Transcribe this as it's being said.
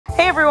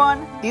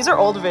everyone! These are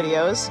old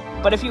videos,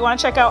 but if you want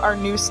to check out our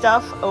new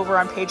stuff over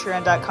on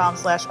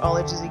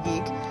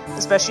patreon.com/allageasageek,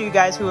 especially you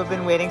guys who have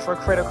been waiting for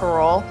Critical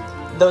Role,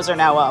 those are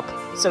now up,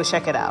 so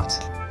check it out.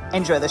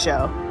 Enjoy the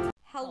show.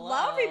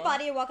 Hello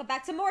everybody, and welcome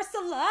back to more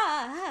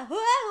Salah.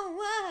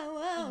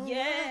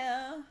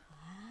 Yeah.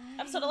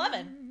 Episode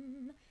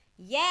 11.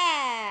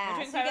 Yeah.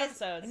 We're doing 5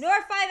 episodes.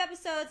 Nor 5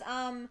 episodes.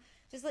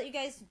 Just to let you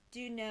guys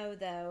do know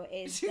though,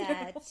 is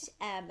that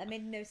that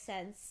made no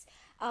sense.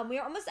 We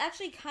are almost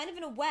actually kind of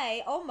in a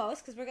way,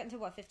 almost, because we're getting to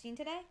what, 15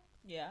 today?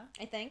 Yeah.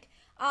 I think.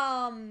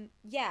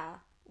 Yeah.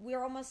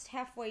 We're almost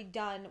halfway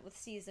done with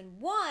season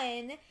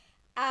 1.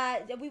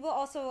 We will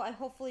also,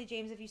 hopefully,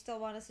 James, if you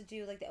still want us to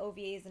do like the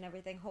OVAs and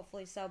everything,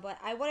 hopefully so. But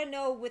I want to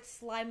know with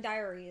Slime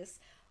Diaries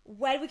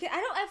when we can.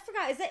 I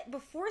forgot. Is it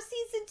before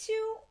season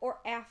 2 or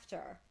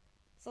after?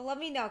 So let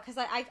me know,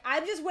 because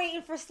I'm just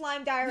waiting for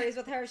Slime Diaries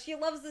with her. She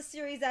loves the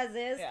series as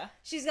is. Yeah.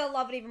 She's going to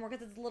love it even more,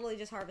 because it's literally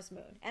just Harvest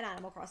Moon and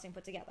Animal Crossing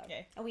put together.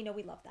 Okay. And we know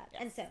we love that.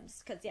 Yes. And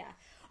Sims, because, yeah.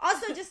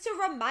 Also, just to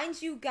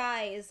remind you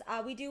guys,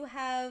 we do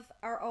have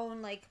our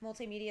own, like,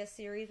 multimedia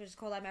series, which is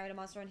called I Married a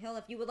Monster on Hill.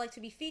 If you would like to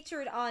be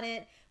featured on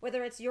it,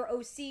 whether it's your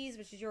OCs,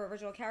 which is your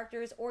original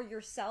characters, or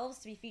yourselves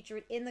to be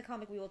featured in the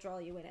comic, we will draw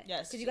you in it.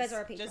 Yes. Because you guys are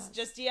our patrons.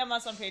 Just DM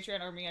us on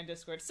Patreon or me on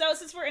Discord. So,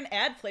 since we're in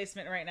ad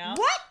placement right now.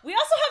 What? We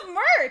also have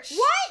merch!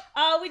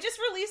 What? We just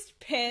released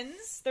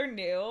pins. They're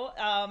new.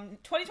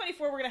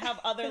 2024, we're going to have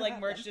other, like,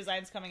 merch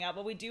designs coming out,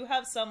 but we do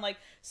have some, like,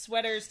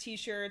 sweaters,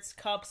 t-shirts,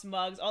 cups,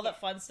 mugs, all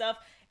that fun stuff.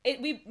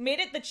 We made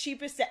it the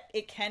cheapest that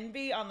it can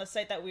be on the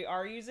site that we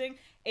are using.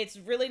 It's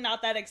really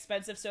not that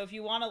expensive, so if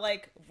you want to,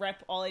 like,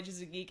 rep All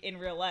Ages of Geek in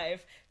real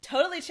life,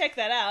 totally check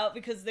that out,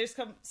 because there's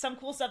some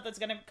cool stuff that's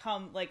gonna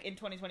come, like, in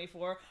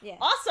 2024. Yeah.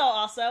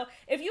 Also,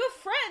 if you have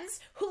friends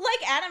who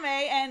like anime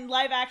and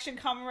live-action,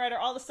 Kamen Rider,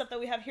 all the stuff that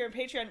we have here on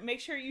Patreon, make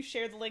sure you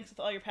share the links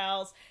with all your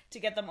pals to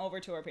get them over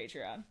to our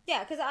Patreon.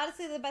 Yeah, because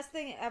honestly, the best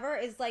thing ever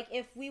is, like,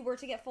 if we were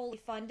to get fully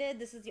funded,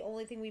 this is the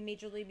only thing we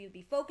majorly would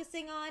be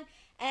focusing on.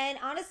 And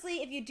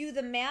honestly, if you do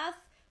the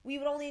math, we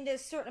would only need a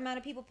certain amount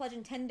of people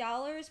pledging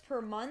 $10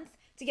 per month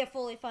to get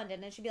fully funded,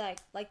 and it should be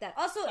like that.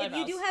 Also, if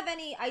you do have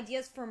any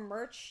ideas for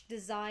merch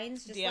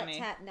designs, just let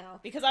Tat know.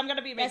 Because I'm going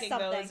to be making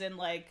those in,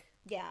 like,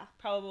 yeah,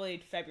 probably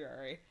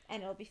February.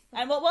 And it'll be fun.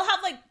 And we'll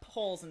have, like,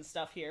 polls and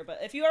stuff here, but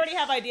if you already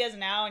have ideas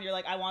now and you're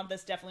like, I want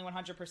this definitely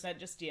 100%,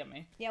 just DM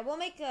me. Yeah, we'll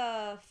make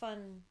a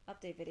fun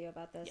update video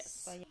about this.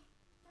 Yes. But, yeah.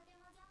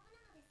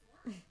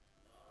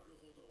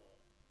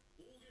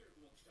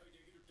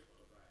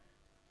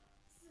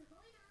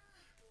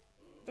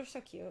 They're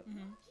so cute.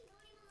 Mm-hmm.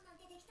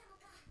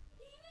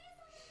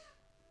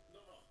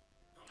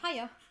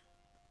 Hiya.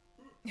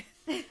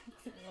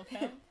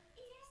 Okay.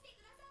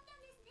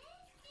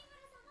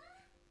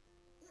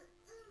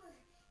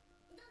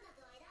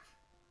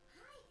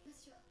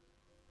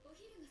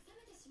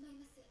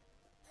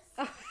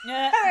 Oh,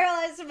 I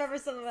realized, remember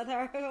something with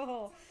her.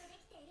 Oh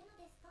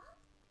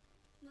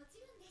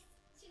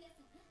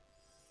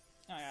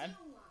my god.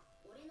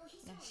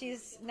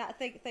 She's not,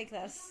 think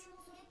this.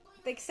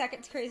 Think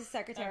crazy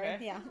secretary,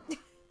 okay. yeah.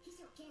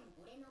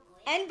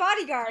 And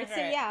bodyguard,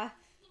 so right. yeah.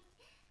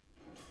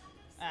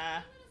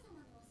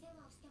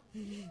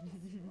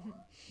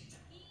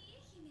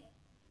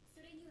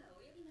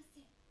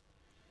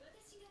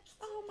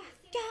 Oh my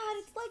god,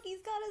 it's like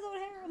he's got his own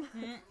harem.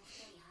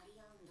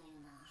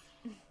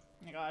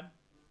 Oh my god.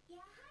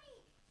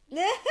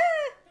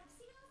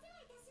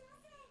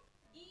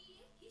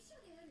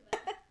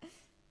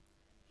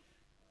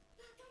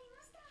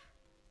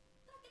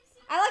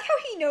 I like how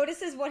he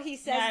notices what he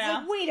says. Yeah, He's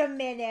like, wait a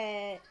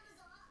minute.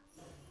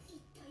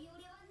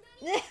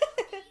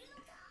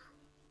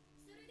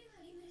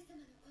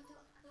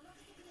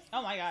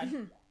 Oh my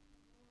god.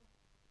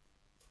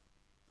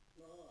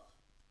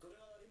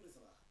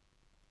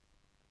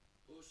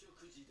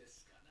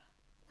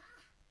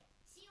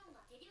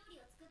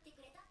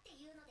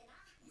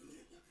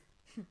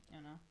 I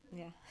know.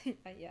 Yeah.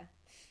 Yeah.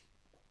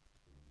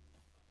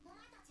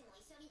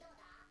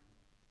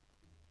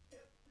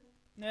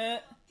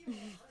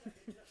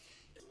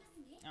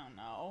 Oh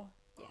no.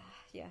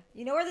 Yeah.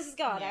 You know where this is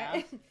going, Yeah.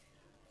 right?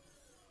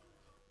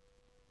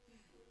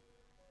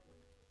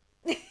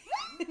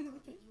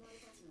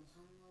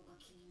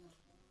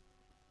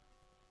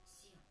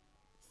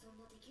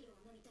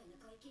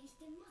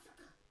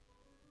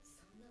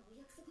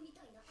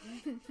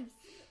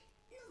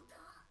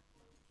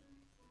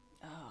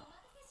 Oh.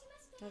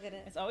 Look at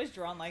it. It's always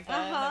drawn like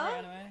that in every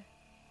anime.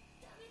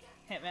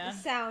 Hitman.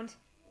 The sound.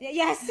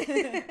 Yes.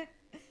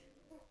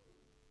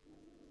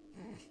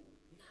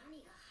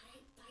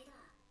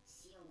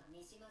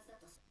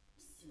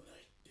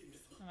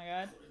 Oh my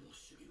god.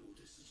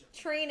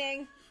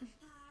 Training.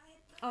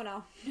 Oh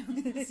no. So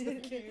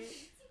cute.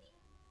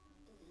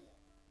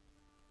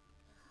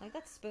 I like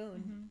that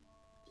spoon.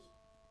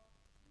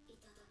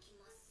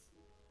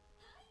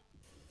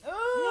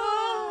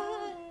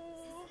 Oh!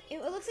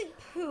 It looks like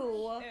poo.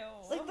 Ew.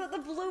 Like the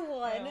blue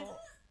one.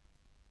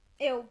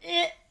 Ew.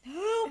 Ew.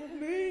 Help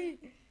me.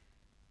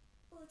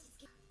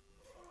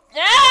 I'm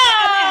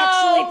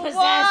actually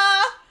possessed.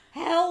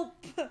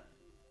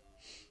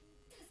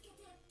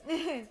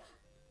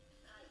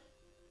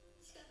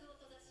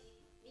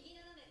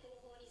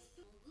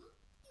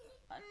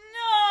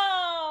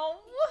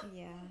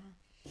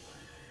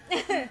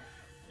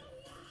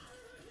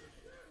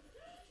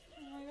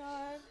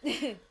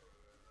 Oh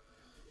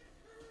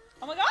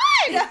my god!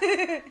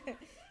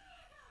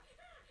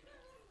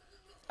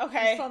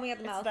 Okay. He's foaming at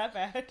the mouth. It's that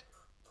bad.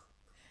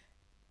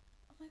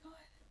 Oh my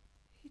god.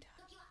 He died.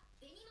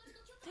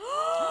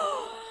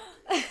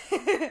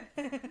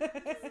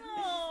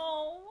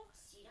 No.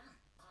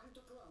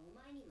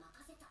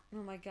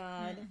 Oh my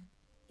god.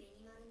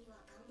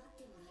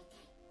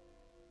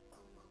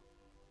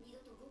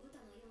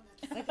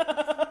 Like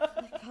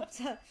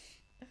upset.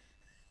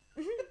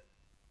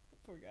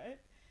 Poor guy.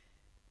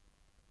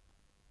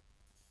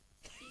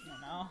 Oh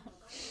no.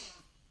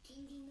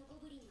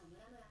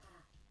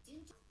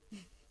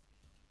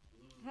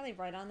 How they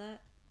write on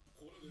that?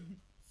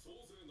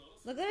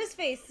 Look at his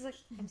face. He's like,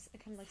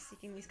 I'm like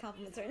seeking these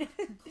compliments right now.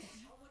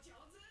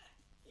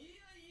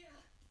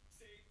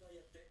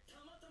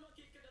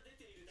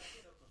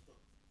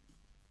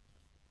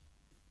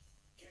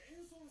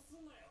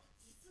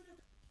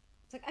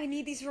 It's like, I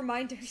need these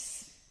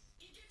reminders.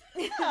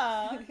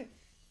 Yeah.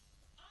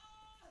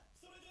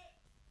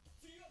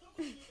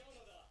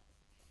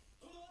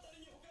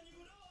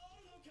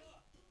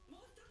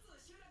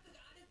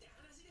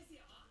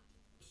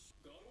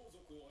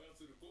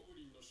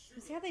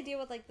 See how they deal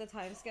with like the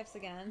time skips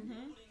again?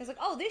 Mm-hmm. It's like,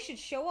 oh, they should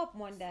show up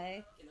one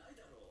day.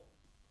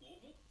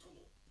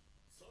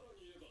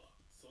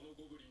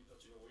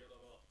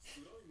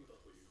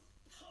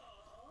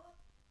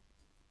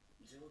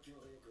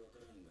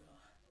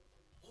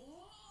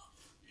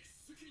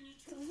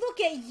 Look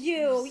at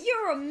you!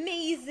 You're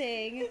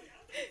amazing!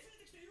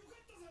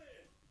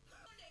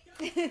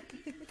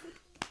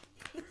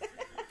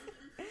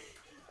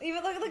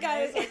 Even look at the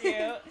guy. So cute.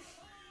 Oh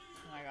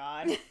my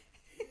god.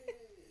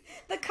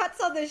 The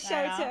cuts on this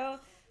show too.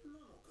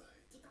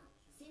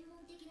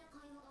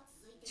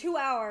 2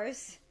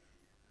 hours.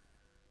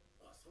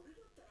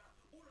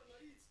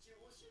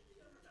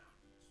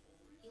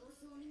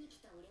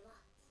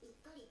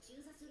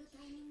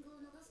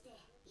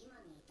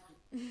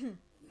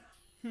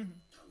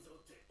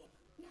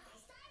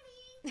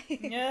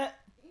 Yeah.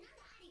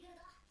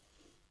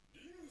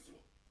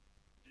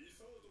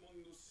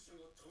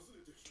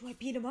 Do I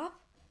beat him up?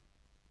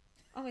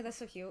 Oh my, that's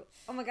so cute.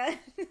 Oh my god.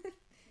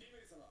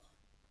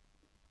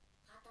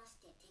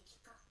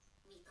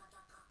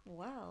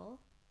 Well.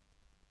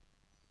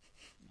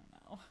 I don't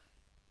know.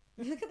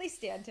 Look how they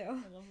stand too. I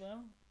love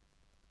them.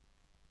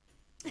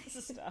 This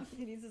is stuff.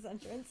 He needs his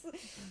entrance.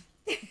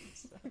 I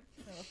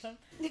love them.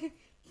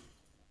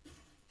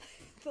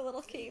 The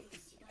little cape.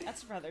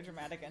 That's a rather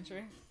dramatic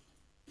entry.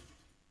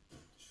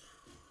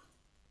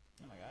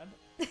 Oh my god.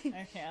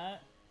 I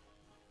can't.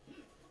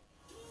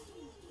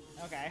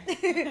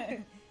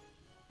 Okay.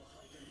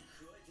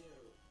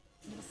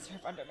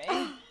 Surf under me.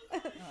 Oh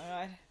my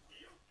god.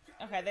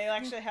 Okay, they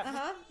actually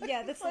have.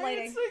 Yeah, that's the Oh,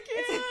 lighting. it's so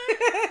cute.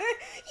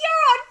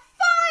 You're on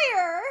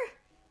fire.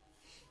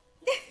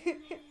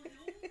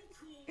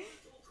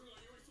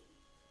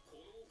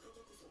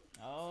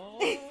 Oh,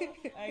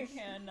 I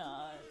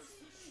cannot.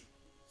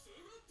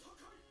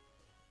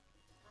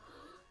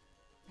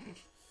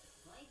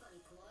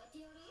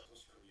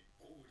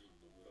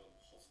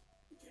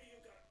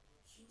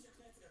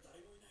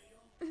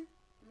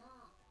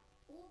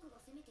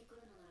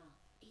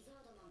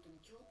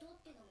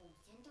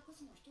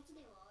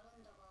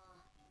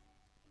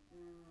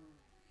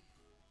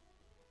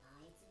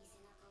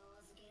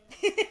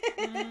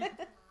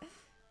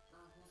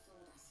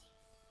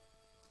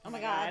 Oh my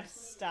god.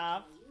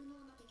 Stop.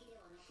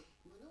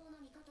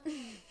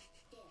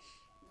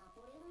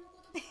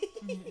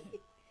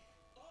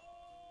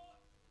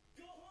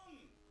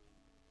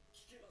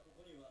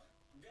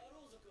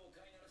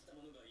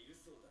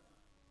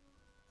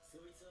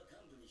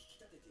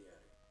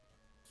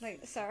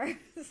 Like, Sarah.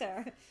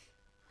 Sarah.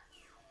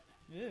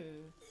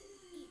 Ooh.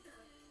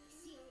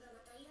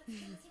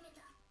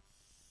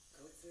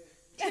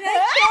 Can I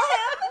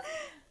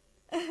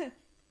kill him?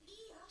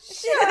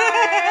 Sure.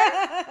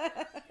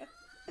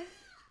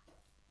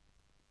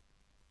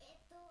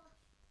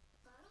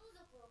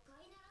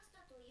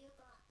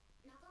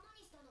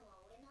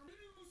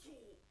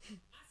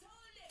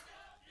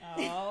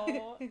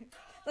 Oh.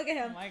 Look at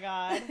him. Oh my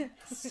god.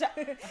 Stop.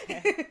 Okay.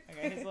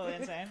 Okay, he's a little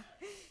insane.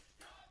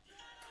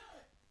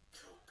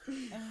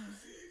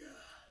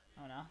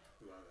 Oh no.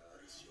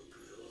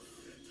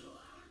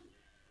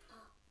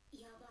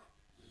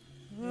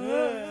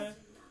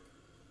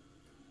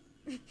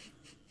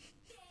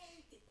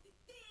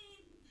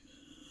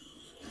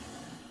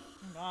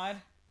 Oh god.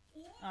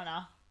 Oh no.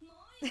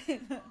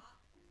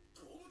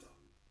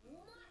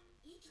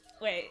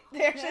 Wait,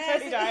 they actually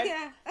thought he died?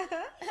 Yeah.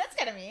 That's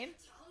kinda mean.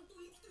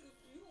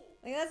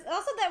 Like, that's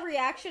also that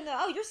reaction to,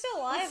 oh, you're still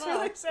alive. That's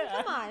really Oh,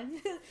 sad. come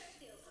on.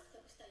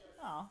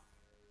 Oh.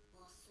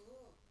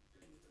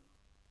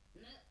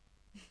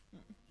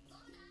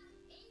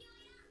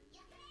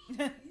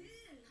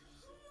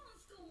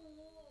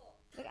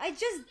 Like, I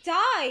just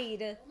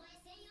died.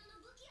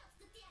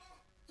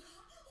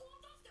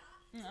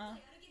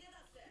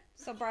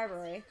 So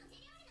bribery.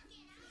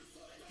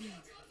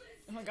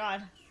 Oh my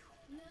god.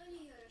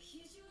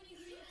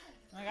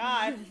 Oh my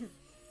god.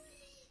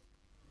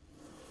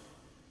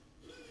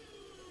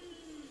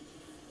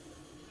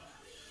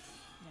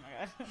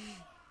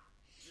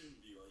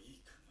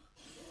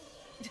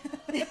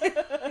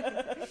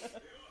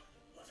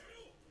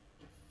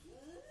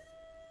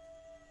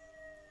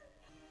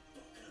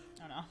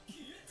 don't know.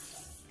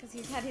 Because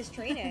he's had his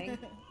training.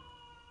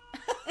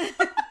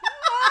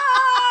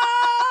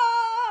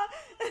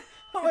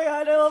 Oh my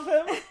god, I love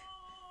him.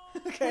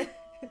 Okay.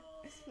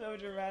 So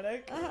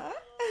dramatic. Oh.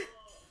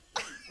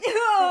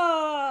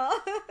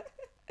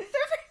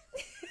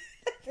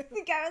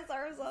 The guy with his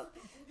arms up.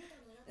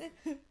 Yes.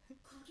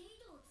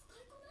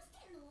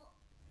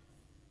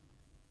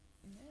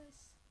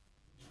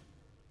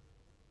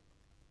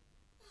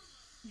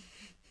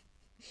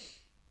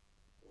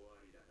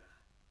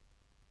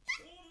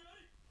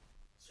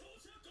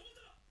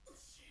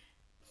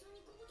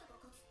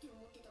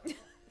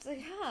 It's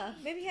like, huh,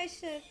 maybe I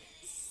should.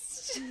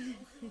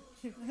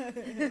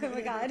 Oh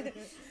my god.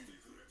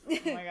 Oh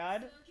my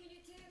god.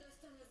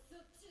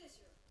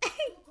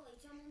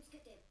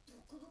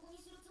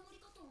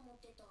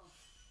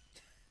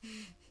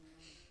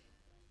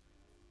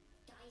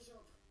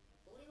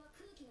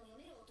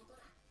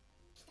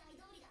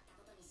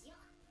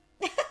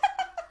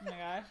 Oh my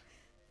god.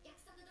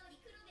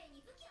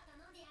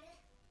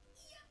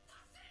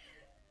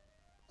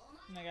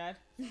 Oh my god.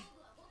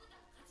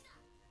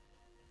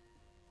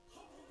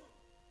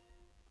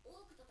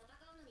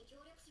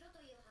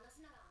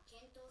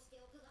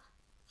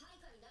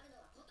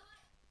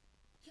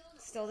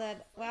 Still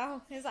dead.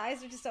 Wow, his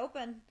eyes are just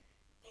open.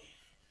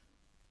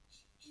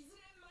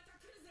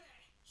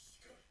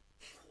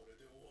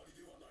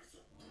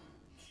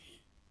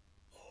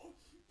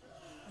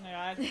 Oh my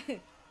god.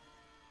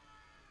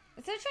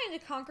 Instead of trying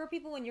to conquer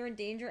people when you're in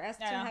danger, ask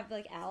them to have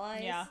like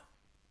allies. Yeah.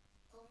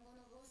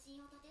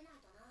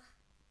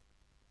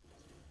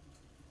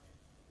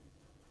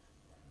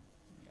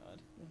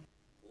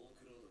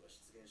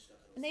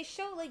 And they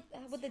show, like,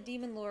 with the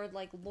Demon Lord,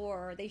 like,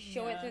 lore, they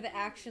show it through the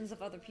actions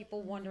of other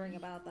people wondering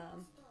about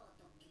them.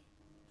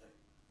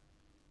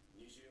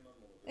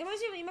 It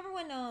reminds me of, you remember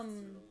when,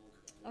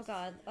 oh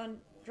god, on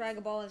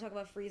Dragon Ball, and they talk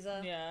about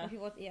Frieza? Yeah. When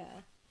people,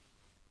 yeah.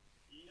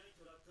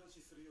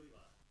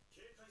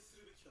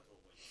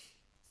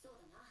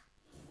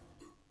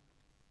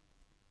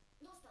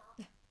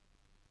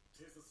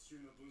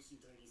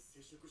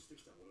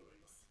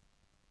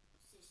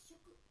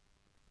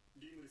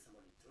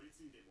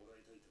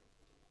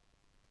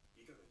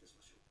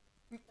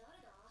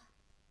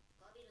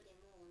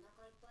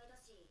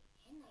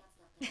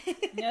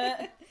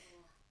 Yeah.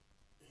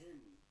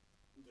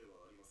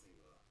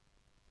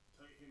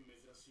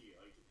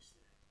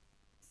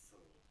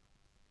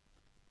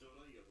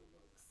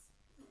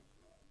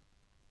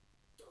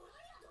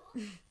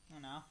 Oh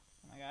no.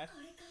 Oh my god.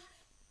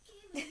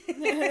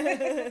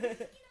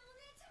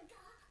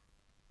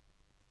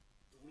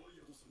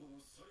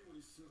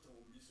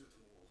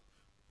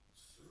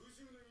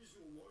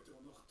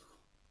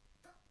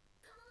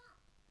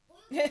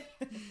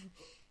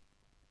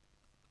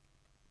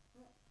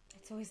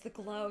 It's always the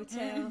glow,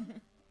 too.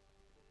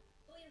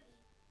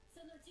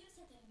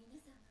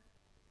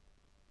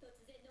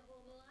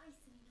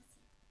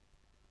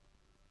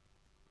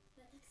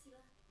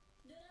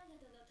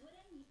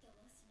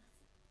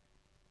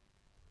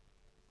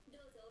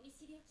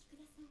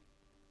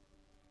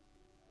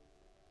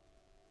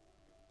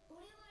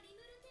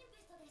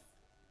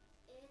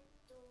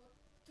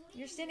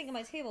 You're standing at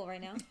my table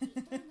right now.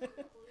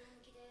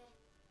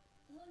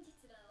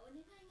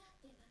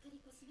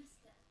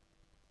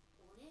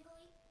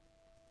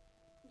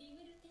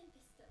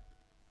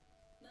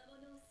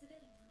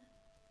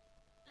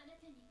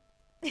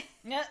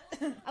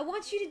 I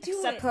want you to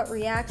do it. Cut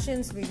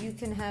reactions where you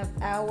can have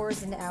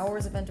hours and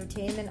hours of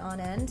entertainment on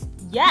end.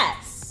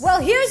 Yes. Well,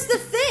 here's the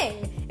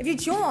thing. If you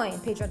join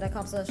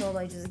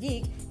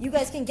patreon.com/allagesgeek, you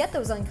guys can get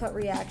those uncut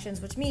reactions,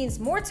 which means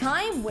more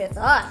time with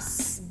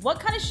us. What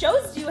kind of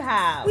shows do you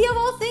have? We have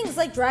all things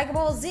like Dragon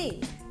Ball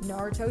Z,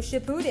 Naruto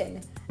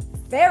Shippuden,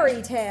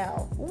 Fairy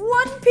Tail,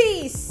 One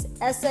Piece,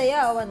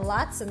 SAO, and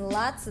lots and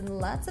lots and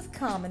lots of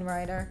Kamen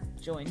Rider.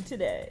 Join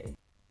today.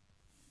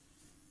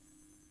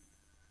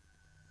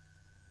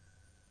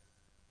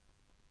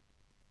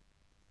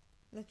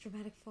 The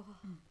dramatic fall.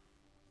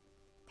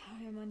 Power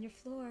him on your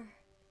floor.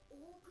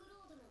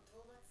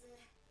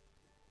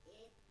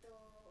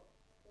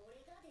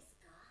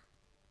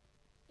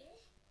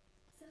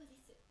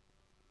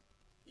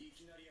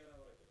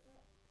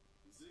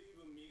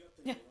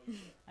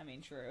 I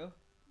mean, true.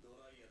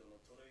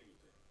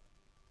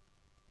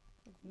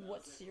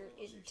 What's your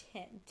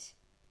intent?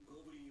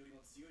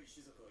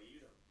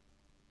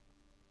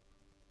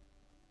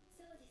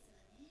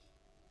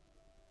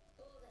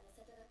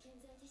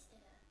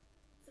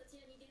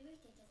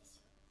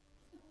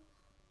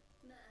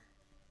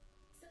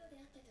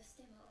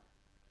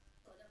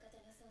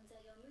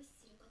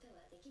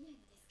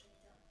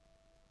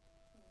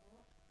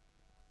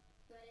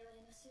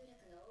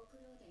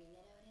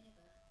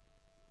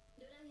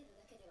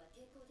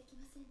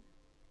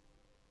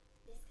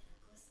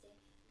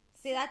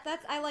 See,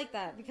 that's I like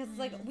that because it's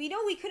like we know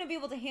we couldn't be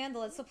able to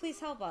handle it, so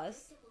please help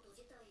us.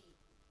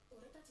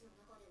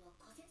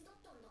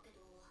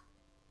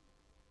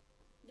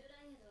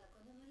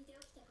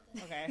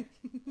 Okay.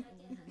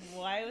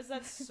 Why was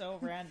that so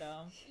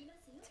random?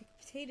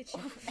 Take a potato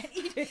chip And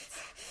eat it.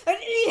 and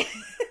eat it.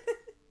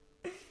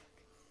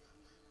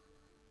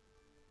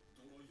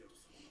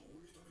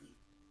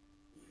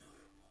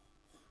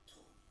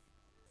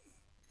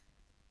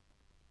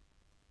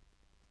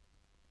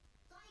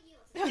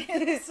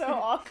 It's so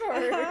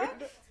awkward. 目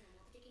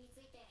的につ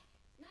いて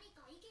何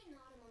か意見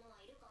のある者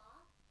はいる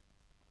か？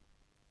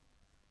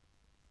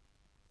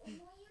思い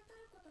当た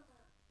ること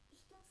が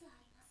一つあ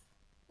ります。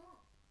そう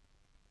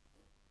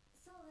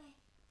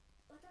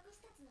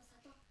私たちの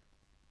里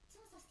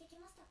調査してき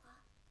ました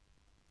か？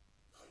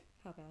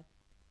 How bad?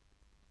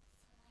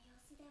 その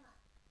様子では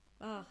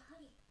Oh. やは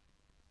り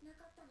な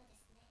かったので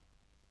すね。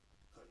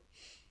はい。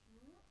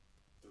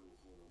同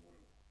胞のも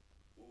のも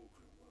多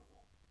くのもの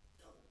も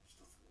ただの一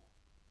つも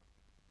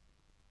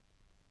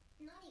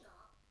何が？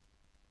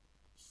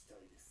死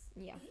体です。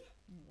 Yeah. Oh,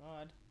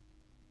 God.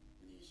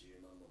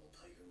 20万もの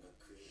大軍が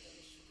クエータ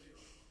の食料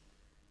を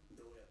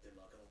どうやって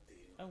賄って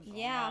いるの Oh, か。 God.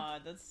 Yeah.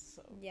 That's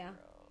so Yeah.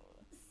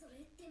 gross. そ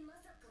れってま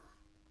さか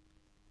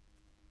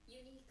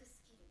ユニーク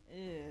スキル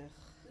Ugh.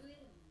 植え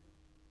るもの。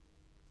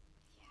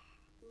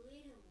植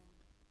えるもの。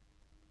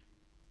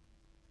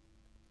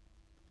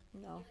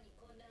 No. 世に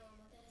混乱を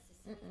もたらす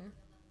最悪の魔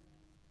物。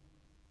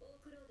オ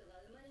ークロードが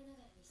生まれな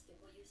がらにして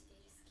保有して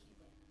いるスキル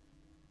で、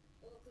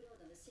オークロ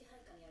ードの支配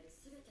下にある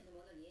すべての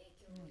ものに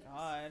影響を Oh, 及ぼ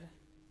God.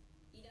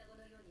 し、イナゴ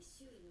のように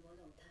周囲のも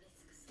のを食べ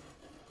尽くす。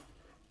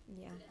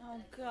 Yeah.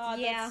 Oh,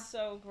 God. Yeah. That's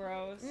so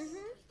gross. 取り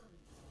込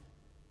み、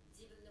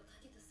自分の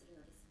糧とする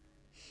のです。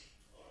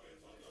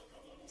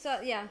 So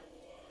yeah,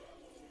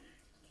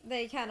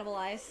 they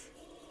cannibalize.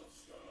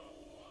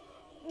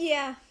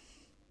 Yeah.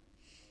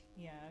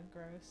 Yeah,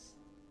 gross.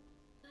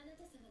 あな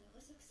た様の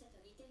捕食者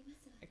と似ていま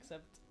すわ。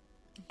 Except,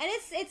 And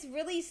it's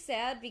really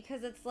sad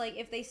because it's like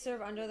if they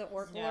serve under the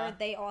Orc Yeah. Lord,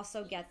 they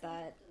also get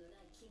that. ことのな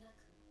い気学。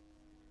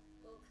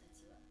多くた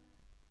ちは、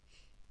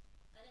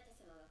あなた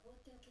様は放っ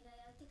ておけない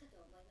相手かと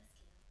思います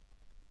け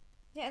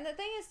ど。 Yeah, and the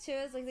thing is too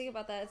is like think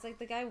about that. It's like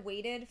the guy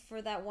waited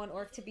for that one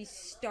orc to be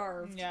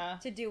starved yeah.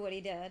 to do what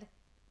he did.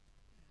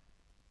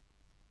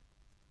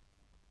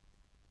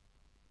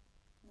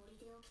 森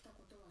で起きた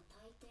ことは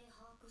大抵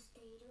把握して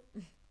いる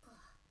か。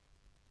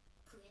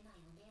食えない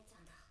お姉ちゃ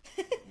んだ。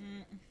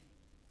 Mm.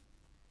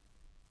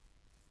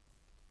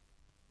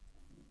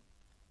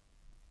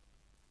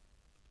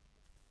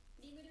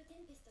 リムル・テ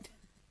ンペストさん。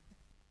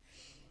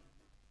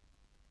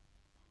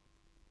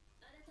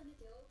改め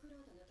てオーク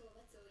ロードの討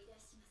伐を依頼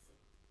します。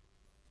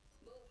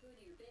暴風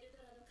竜ベル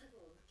ドラの加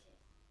護を受け、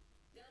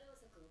ガロー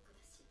族を下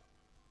し、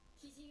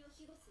鬼人を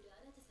庇護する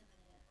あなた様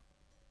なら、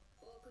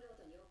オークロ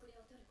ードに遅れ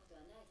を取ること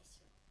はないでし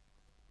ょう。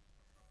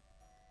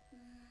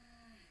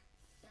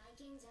大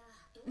賢者、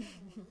どう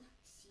思う？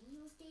信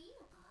用していい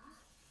の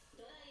か？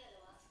ドライア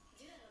ドは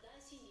ジュラの大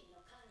森林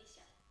の管理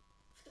者。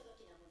不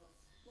届きなもの、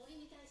森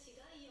に対し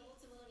害意を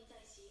持つ者に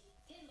対し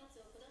天罰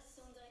を下す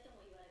存在と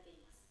も言われてい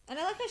ます。 And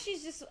I like how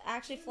she's just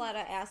actually flat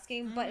out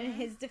asking, but in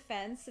his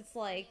defense, it's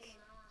like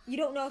you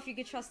don't know if you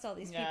could trust all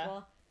these Yeah.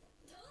 people.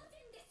 当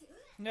然です。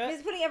 No.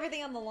 He's putting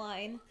everything on the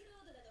line. オークロ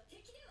ードなど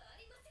敵ではあ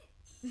りません。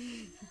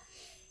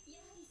や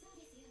はりそう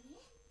ですよ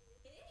ね。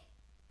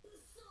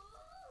嘘。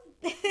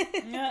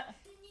 Yeah.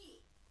 手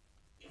に。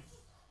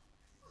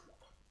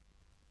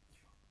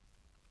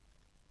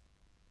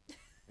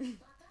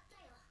わかっ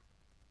たよ。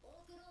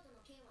オークロード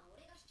の件は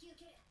俺が引き受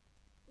ける。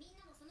みん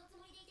なもそのつ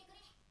もりでいてくれ。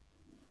は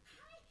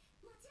い、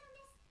もちろん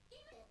です。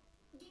今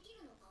でき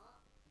るのか？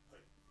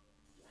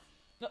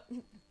 No.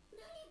 何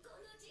こ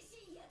の自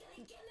信や大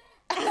イケメン。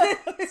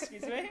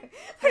 Excuse me?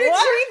 Put a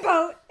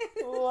dreamboat.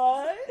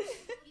 What?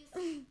 多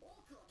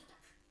くを叩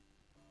く。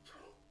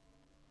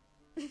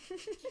決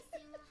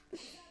戦はリ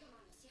ザード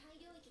マンの支配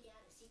領域であ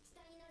る湿地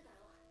帯になるだ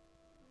ろう。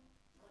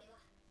これ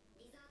は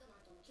リザード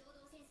マンとの共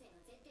同戦線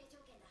が前提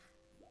条件だ。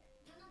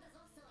頼んだ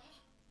ぞ、ソ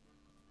エ。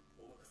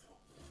お任せを。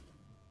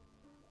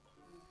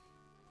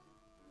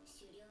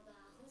狩猟が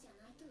アホじゃ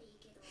ないとい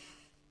いけど、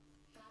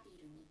ガビ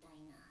ルみたい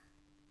な。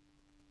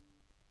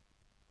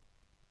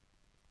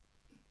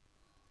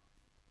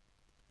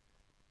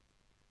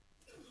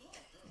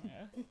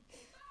 Yeah.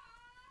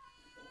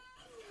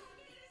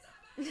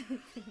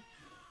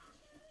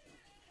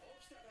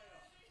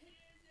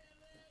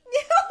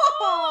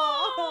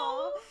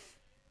 Aw.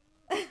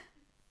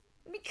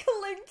 Let me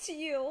cling to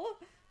you.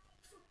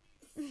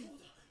 そうだ。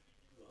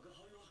我が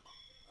輩は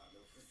あの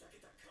ふざけ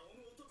た顔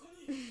の男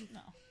に。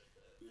 No.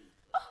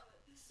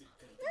 しっ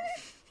かり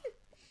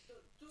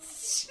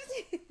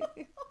と。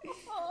簡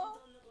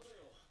単なこと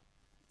よ。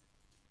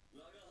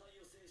我が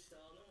輩を制した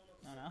あの者こ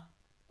そ No, no.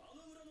 あ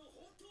の村の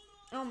本当の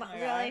Oh my,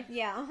 Okay. really?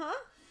 Yeah, uh-huh.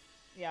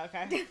 Yeah,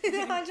 okay. 100%. あ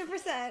れが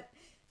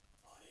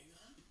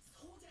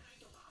そうじゃない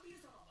とガビ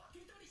ル様は負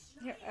けたりし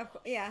ない Here,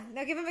 yeah,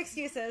 no, give him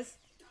excuses.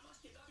 騙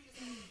してガビル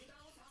様の油断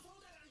を誘う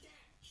だなんて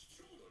卑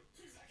怯の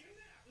ふざける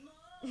な。ま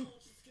あ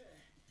落ち着け。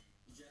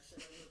弱者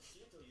大の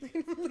知恵とい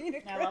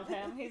う I love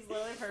him. He's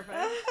literally perfect.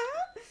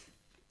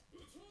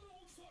 器の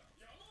大きさ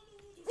山の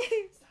ごと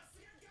しさす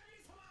がガビ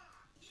ル様。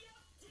いや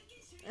敵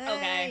手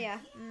Okay. Yeah.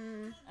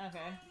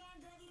 Okay.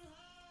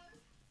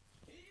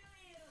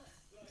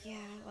 Yeah,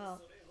 well.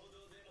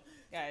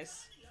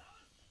 Guys.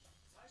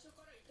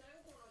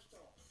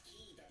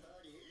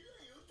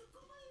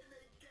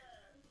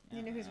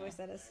 You know whose voice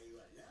that is.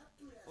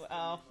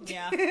 Oh,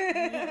 yeah. ゲ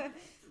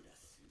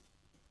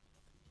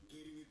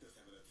ルミッド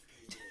様の使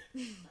いで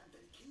あんた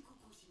に警告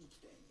をしに来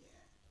たんや。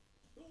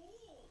おお、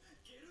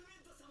ゲルミ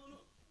ッド様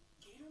の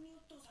ゲルミ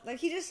ッド様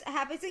Like, he just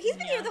happens. Like, he's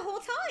been here the whole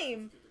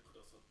time. つけてく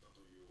ださったと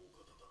いう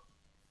お方だ。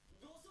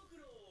ご足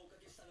労をおか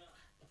けしたな。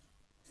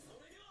そ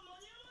れでは間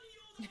に合わん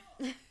よう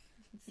だ。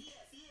せや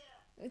せ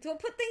や。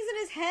 Don't put things in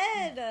his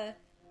head.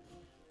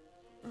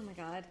 Oh my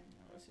god.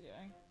 What's he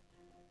doing?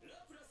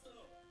 ラプラス殿、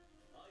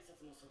挨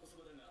拶もそこそ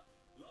こだが、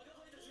我が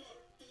輩たちは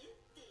っ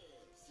て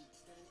湿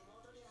地帯に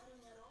戻りある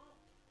んやろ。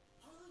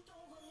歩いた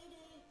方がいい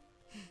ね。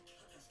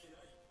かたじけ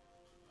ない。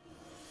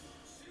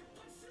出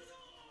発するぞ。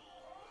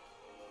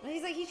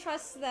 He's like, he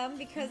trusts them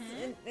because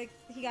like,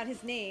 he got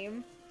his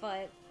name,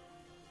 but.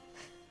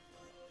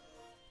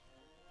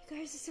 You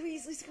guys are so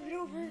easily screwed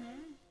over.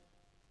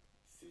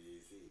 せ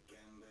いぜい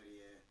頑張り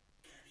や、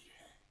カビ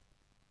ラ。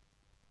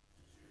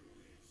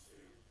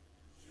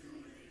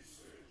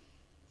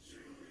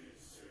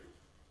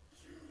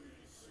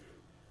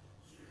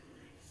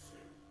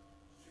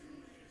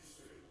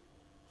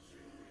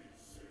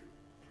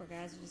Poor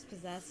guys are just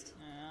possessed.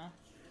 Yeah.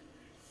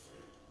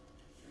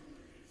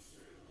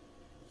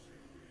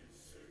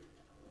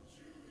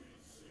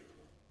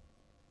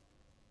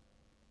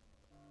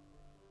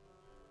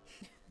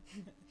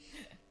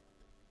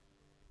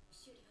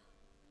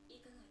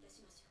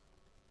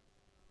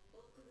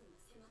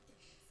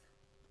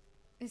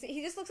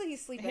 He just looks like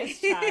he's sleeping. He's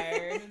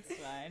tired. It's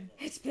fine.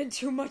 It's been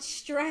too much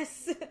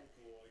stress. 相手に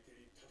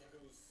戦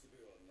う術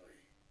はな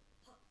い。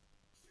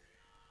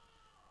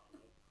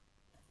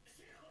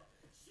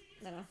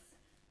 No, no.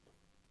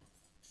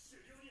 狩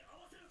猟に合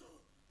わせると。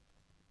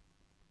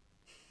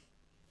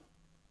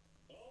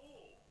お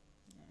お、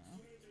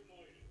連れてま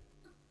いる。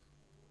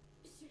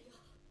シュリア、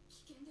危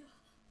険では。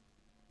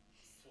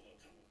そな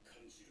たも感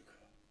じるか。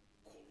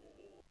この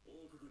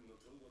王国軍の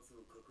討伐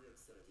を確約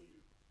されてい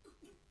る。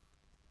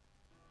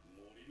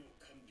森の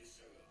管理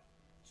者が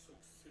直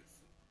接。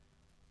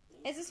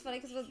 It's just funny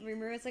because with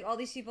rumor, it's like all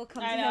these people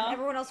come to I him. know.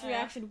 Everyone else's Yeah.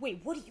 reaction.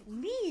 Wait, what do you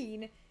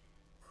mean?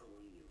 こ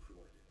の意味を踏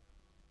まえ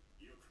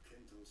てよく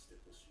検討して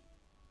ほしい。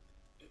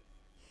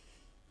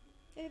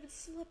 I haven't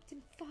slept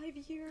in 5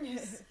 years. イブル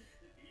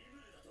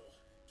だと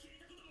聞い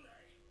たこともな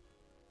い。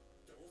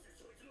どうせ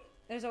そいつの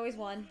There's always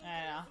one.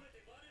 I know. 全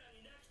て我ら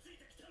に泣きつい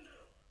てきたんだ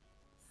ろう。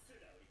素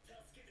直に助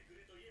けてく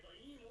れと言えば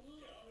いいもの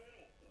だ。やめ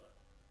ろ。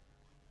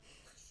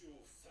口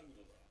を塞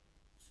ぐのだ。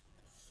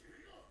そ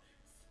れが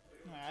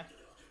それを Yeah.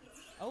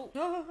 Oh,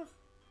 Oh,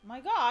 my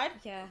God.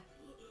 yeah.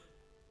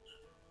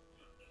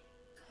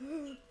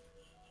 待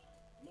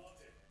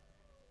て。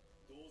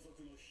同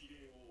族の比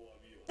例を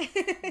浴びよう。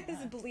 This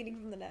is bleeding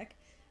from the neck.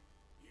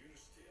 許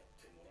してやっ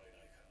てもらえ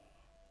ないかな。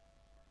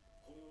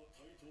これは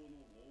対等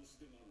の申し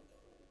出なのだ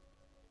ろ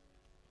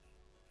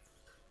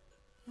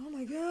う。 Oh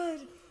my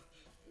god.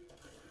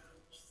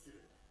 失礼。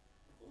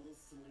脅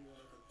すつもりは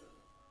なかったが、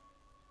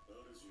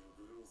主を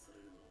愚弄さ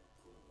れるのは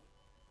この場。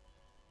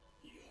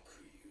よ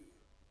く言う。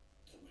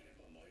止めれ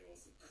ば迷わ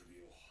ず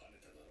首をはね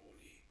ただろ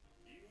うに。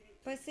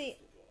 But see,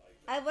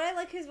 what I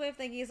like his way of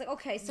thinking is like,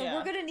 okay, so Yeah,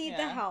 we're gonna need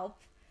the yeah. help.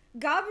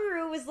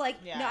 Gabiru was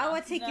like, no, Yeah. I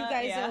want to take you No,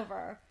 guys yeah.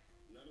 over.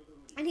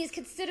 And he's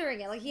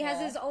considering it. Like, he has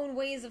Yeah. his own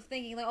ways of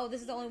thinking, like, oh,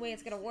 this is the only way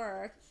it's gonna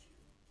work.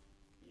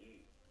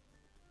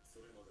 そ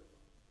れまでは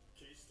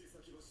決して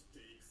先走って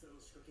戦を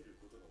仕掛ける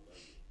ことのな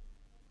いよ。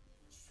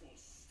そう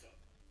した。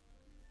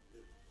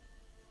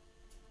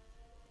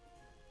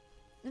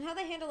 And how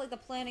they handle, like, the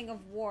planning of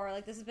war.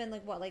 Like, this has been,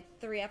 like, what, like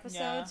 3 episodes?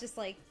 Yeah. Just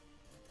like,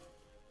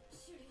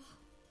 シュリア、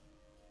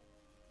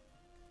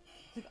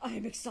 like, I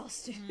am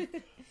exhausted.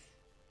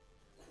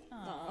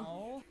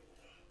 Oh.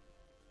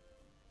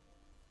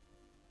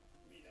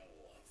 皆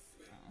を集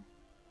め。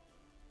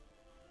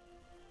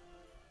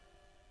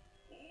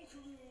王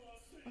国軍は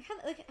すで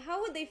に how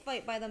would they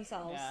fight by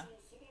themselves? Yeah.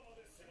 そばま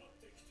で迫っ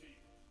てきてい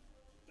る。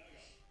だが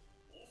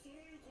恐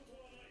れること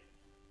はない。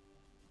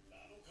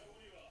7日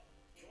後には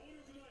強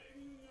力な援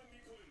軍が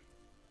見込める。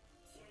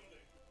それま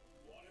で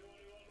我々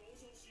は籠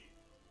城し、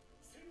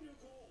戦力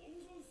を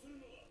温存する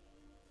のだ。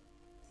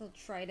 So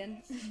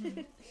Trident. 攻撃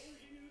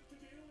に打って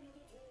出ような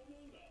どと思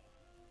うな。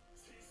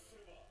制止す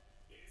れば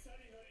餌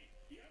になり、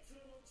奴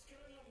らの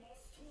力が増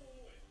すと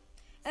思え。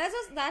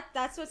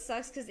 That's what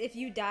sucks, because if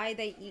you die,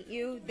 they eat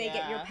you. They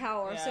get your Yeah,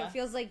 power, so yeah. it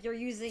feels like you're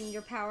using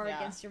your power Yeah.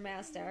 against your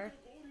master.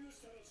 合流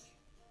した後、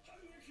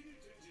反撃に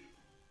転じる。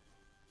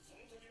そ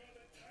の時ま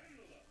で耐える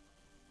のだ。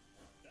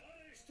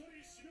誰一人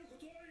死ぬこ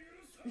とは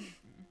許さん。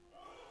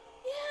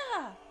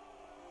 Yeah.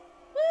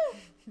 Woo.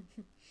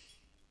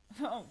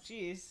 Oh,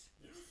 jeez.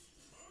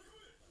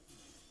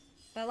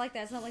 But I like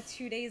that. It's not like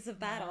 2 days of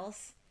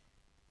battles.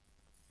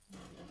 こ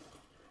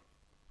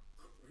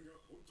れが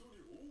本当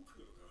に多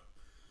くなのか。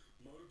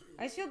まるで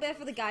I just feel bad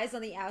for the guys on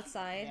the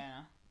outside.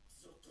 Yeah.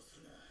 ゾッとす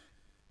るな。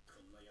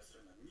こんな奴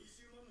らが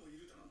20万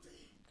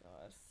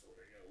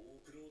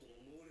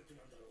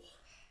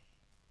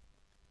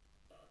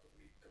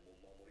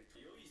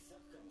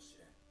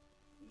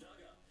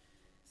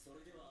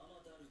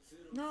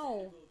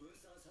No.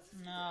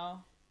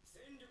 No.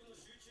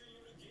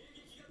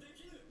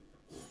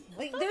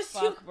 Like there's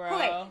fuck, bro?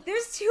 Okay,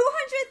 there's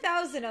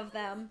 200,000 of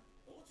them.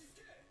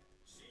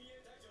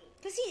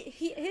 Cause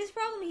his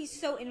problem, he's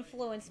so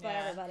influenced by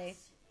Yeah. everybody.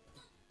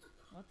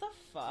 What the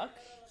fuck?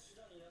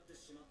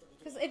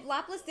 Because if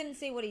Lapis didn't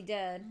say what he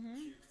did,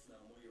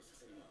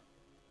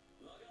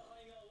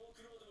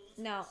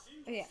 no,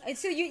 yeah. And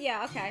so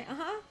yeah, okay,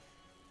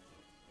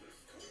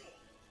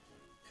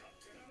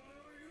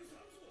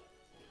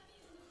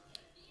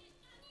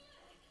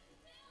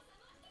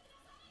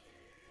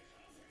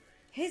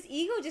 His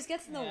ego just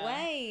gets in the Yeah.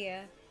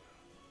 way.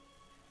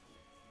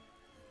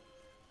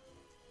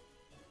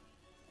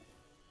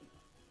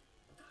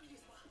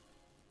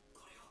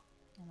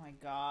 Oh my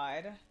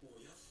god.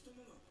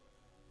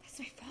 That's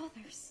my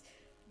father's.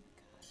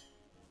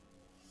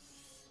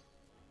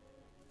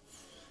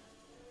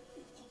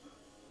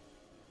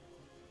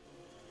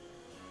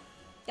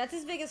 That's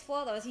his biggest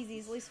flaw, though, is he's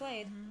easily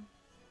swayed.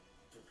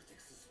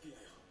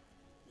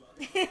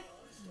 No.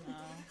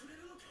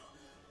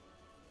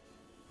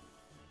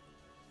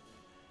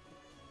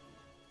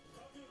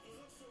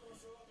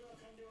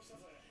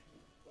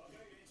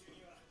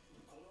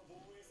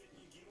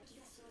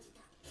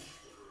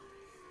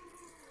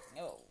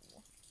 Oh.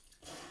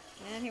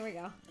 And here we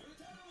go.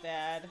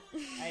 Bad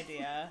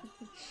idea.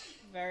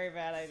 Very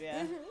bad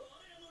idea.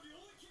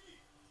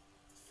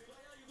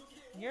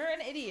 You're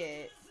an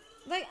idiot.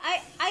 Like,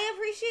 I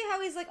appreciate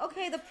how he's like,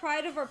 okay, the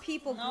pride of our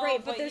people, No,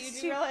 great, but you there's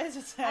do two. realize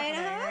what's I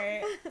happening, know.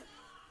 right?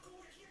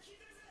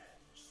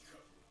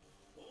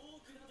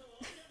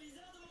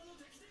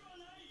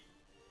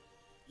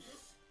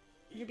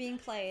 You're being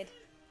played.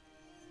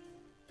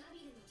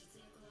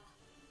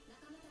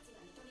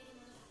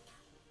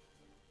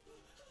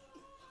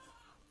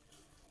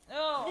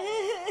 Oh.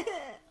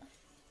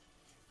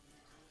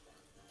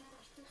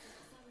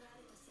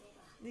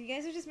 You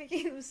guys are just making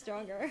him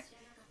stronger.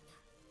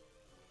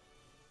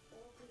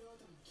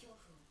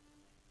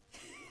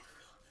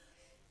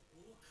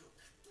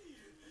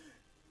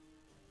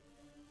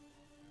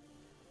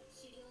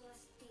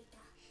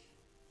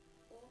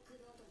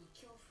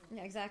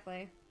 Yeah,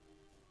 exactly.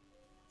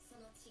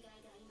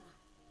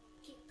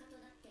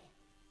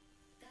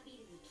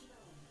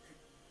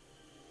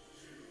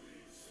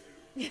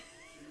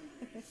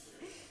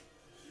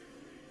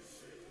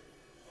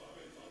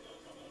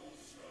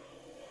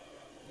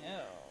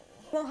 No.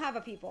 Won't have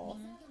a people.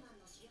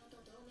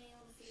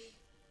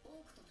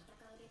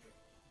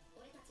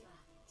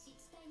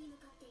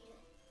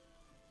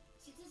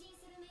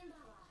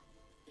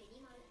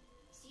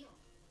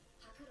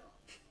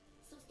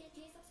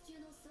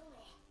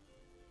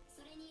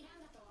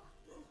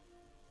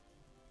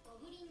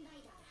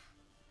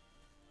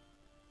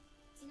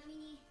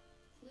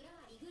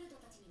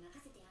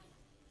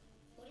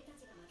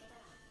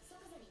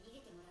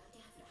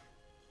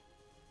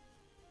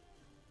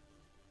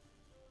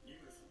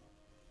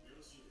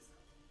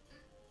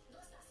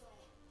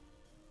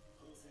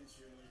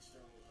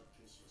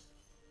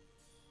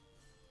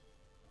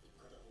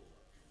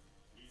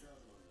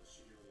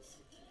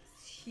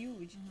 It's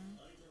huge.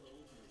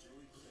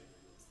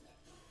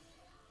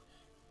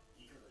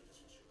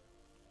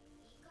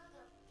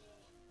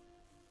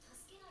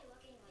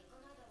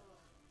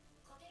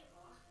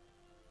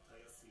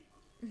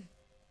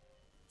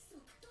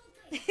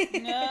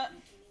 No.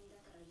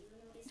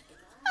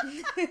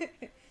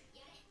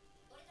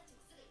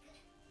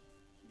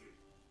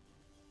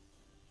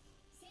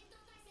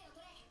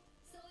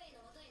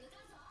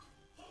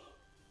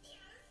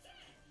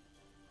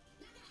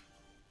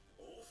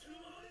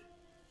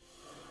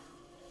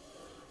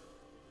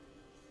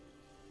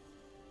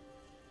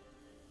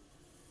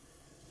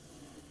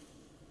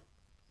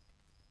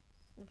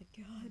 Oh my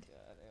god.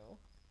 God, ew.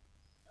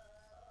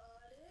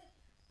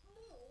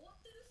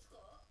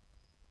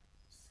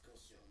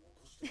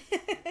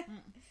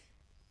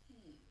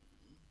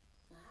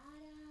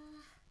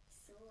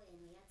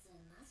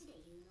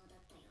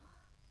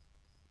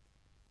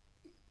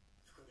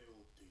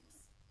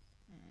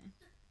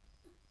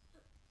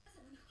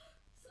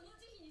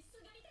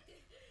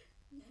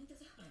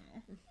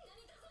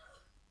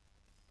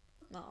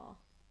 Aw.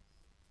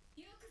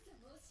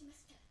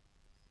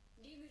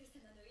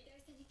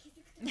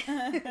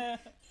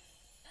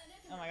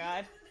 Oh my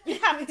god. You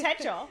have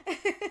potential. Oh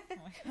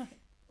my god.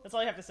 That's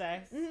all you have to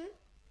say.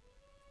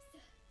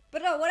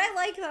 But no, what I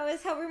like though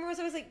is how Rumor was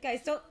always like,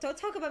 guys, don't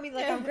talk about me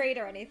like I'm great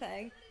or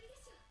anything.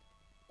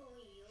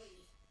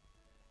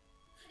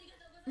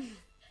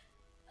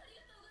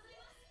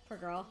 Poor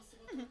girl.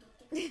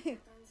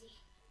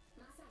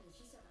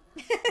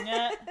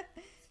 Yeah.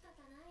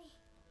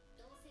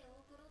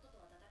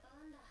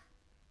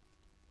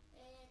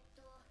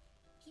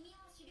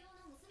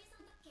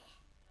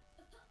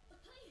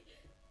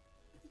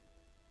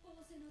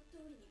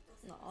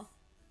 Aw.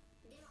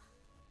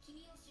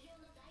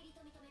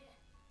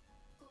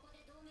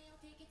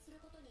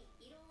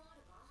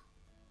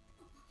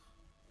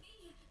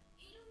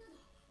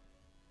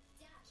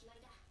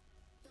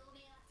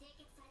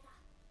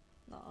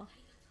 Aw.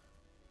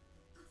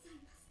 ござい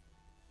ます。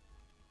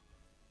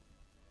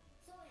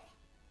ソエ、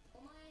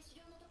お前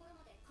狩猟のところ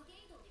まで影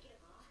移動できる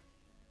か？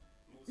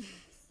もちろん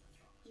です。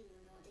有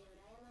能で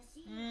羨まし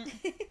い。Mm.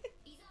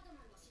 リザード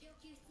マンの狩猟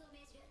救出を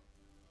命じる。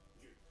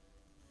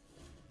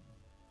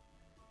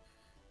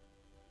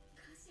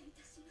感謝い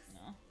たします。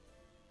 No.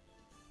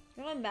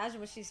 I don't imagine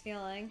what she's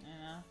feeling. I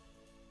know.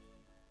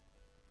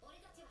 俺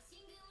たちは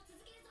進軍を続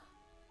けるぞ。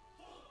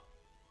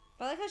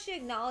 But I like how she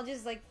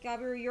acknowledges, like,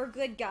 Gabiru, you're a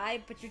good guy,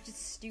 but you're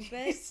just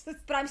stupid.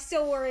 But I'm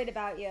still worried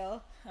about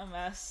you. A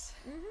mess.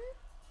 Mm-hmm.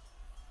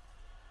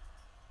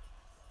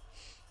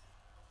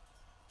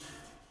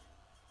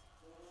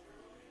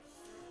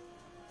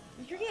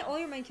 You're getting all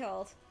your men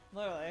killed.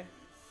 Literally.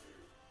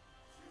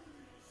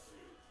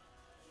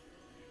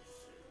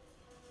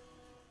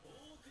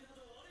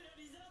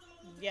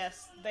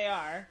 Yes, they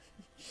are.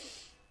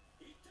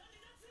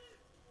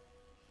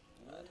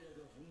 God.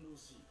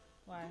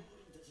 Why? ゴ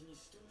ブリンたちに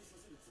仕留めさ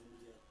せるつも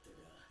りであった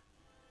が、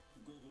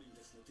ゴブリン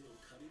たちの手を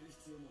借りる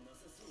必要もな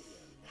さそうで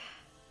あるな。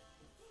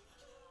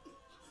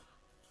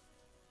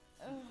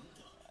 Oh,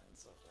 God,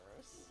 it's so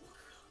gross.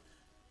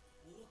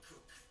 多く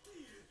を食って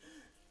いる。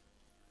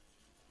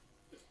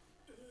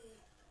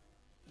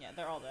 Yeah,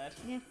 they're all dead.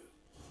 Yeah.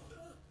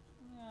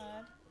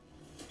 God.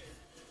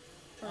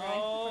 Poor guy.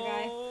 Poor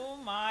guy. Oh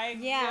my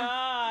Yeah.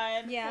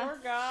 God. Yeah. Poor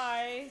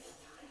guy.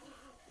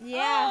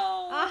 Yeah.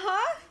 Oh.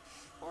 Uh-huh.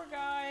 Poor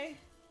guy.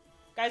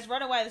 Guys,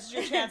 run away. This is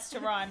your chance to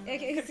run. Okay, I'm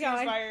keep confused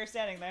going. why you're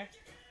standing there.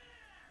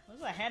 What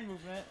was that hand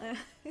movement?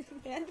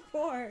 And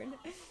porn.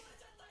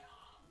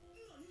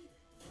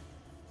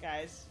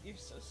 Guys, you're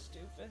so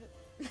stupid.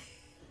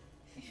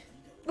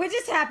 What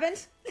just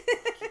happened?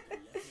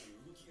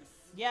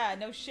 Yeah,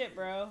 no shit,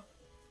 bro.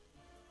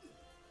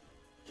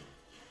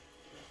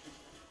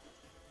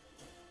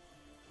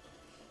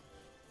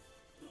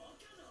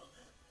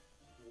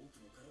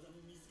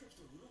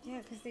 Yeah,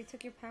 because they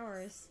took your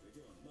powers. それ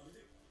ではまる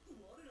で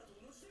我らと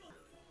同じでは。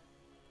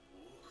オ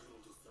ークロ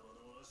ード様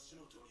の足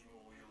元に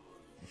も及ば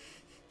ぬ。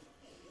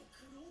オー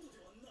クロード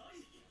ではな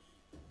い。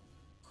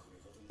これ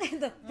ほどの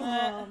The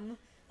bomb.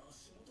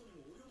 足元に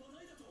も及ばな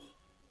いだと。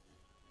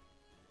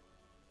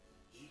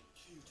一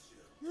騎打ち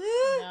だ。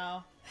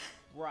 No.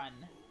 Run.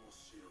 面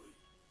白い。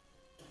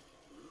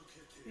受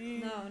けて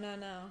No, no,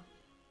 no.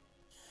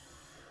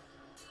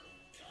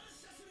 感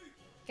謝する。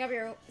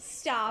 Gabriel,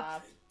 stop.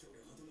 Stop. ど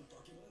れほどの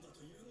化け物だ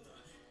というのだ。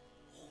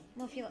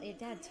 Well, if you let your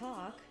dad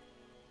talk.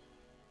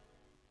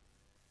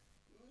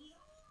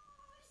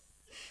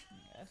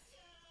 Yes.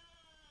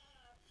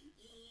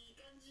 いい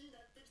感じに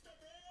なってきた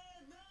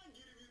ね。なあ、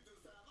ギルグッド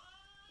様。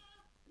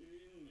い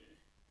いね。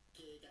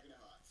計画の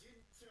方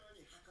順調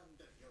に運ん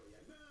だようや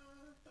な。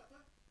我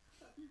が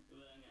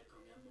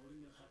子が森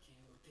の覇権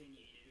を手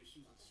に入れる日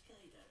も近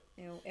いだろう。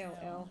 Ew, ew,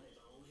 ew.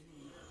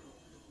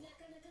 な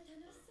かなか楽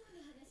しそう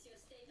な話を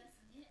していま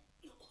すね。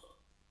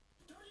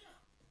誰や。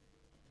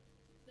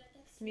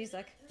私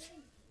Music.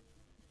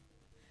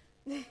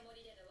 この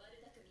森での悪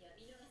巧みは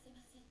見逃せ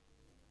ません。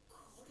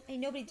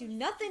 Ain't nobody do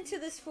nothing to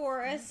this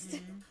forest.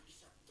 ド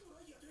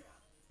ライアドや。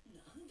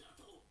なんだ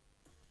と。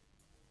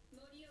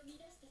森を乱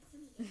した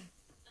罪で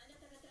あな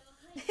た方を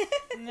排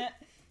除。 Nah.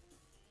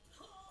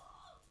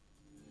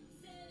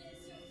 精霊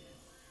召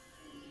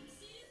喚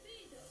シルフ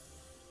ィード。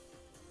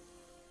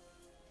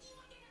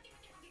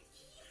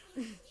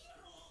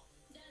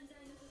断罪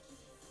の時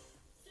に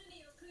罪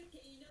を悔いて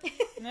祈る。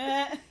 Nah.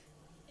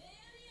 エ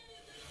アリア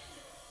ルブレー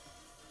ド。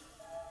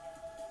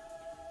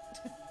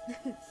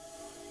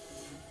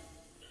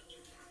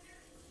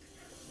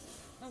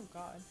 Oh,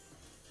 God.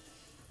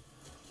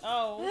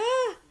 Oh.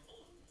 Ah!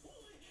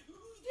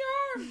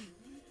 Yarm!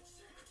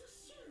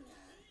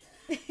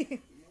 問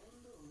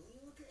答無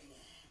用かいな。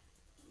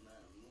まあ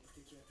目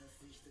的は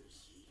達成しとる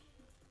し、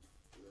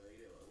我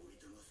らはおい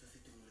とまさせ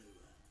てもらう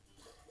わ。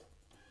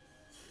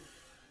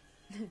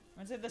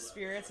 Want to say the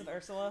spirits with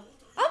Ursula?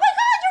 Oh my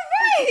god, you're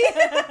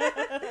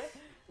right!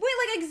 Wait,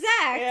 like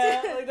exact.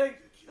 Yeah, like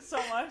so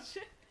much.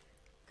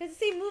 Cause the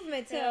same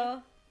movement too.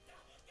 Yeah.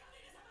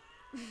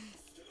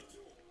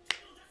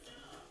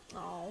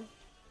 Oh.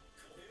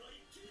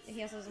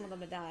 He also doesn't want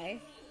them to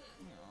die.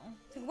 No.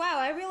 It's like, wow,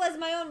 I realized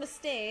my own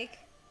mistake.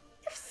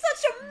 You're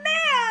such a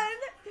man!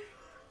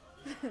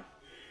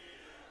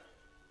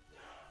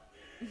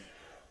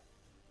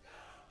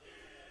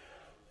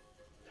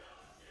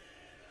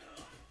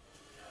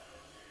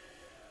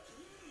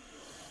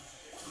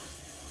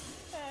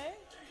 Okay.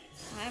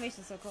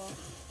 Animation's so cool.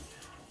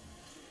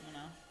 I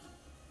know.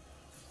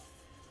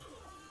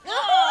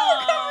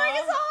 Oh, covering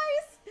his eyes!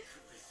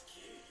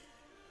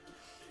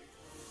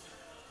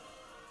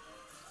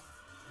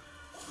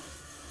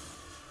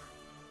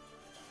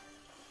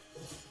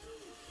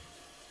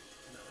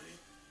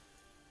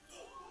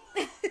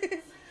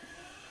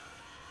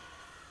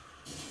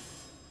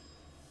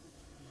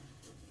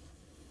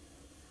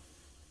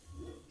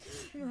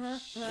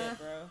 Shit,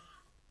 bro.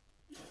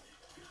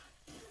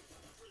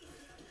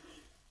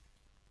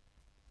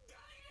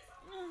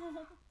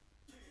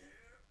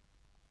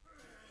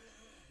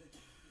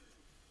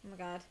 Oh my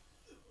god.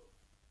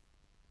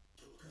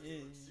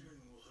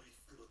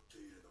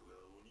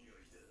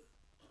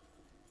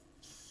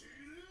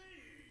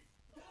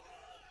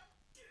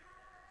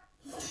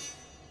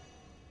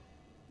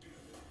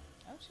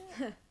 Oh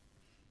shit.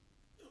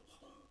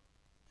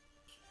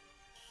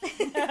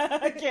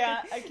 I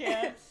can't. I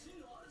can't. 何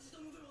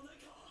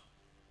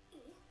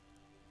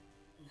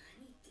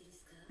言ってるん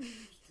すかこの人。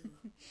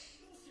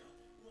もしや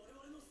我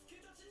々の助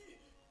太刀に。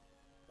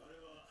あれ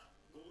は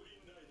ゴブリ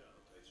ンライダー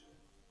の隊長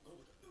ゴ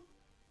ブだ。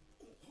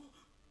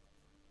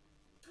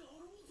ガ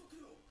ロー族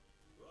の。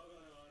我が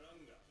名はラ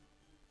ンガ。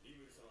リ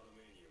ムル様の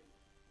命により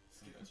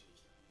助太刀に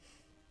来た。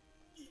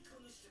いか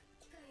にして。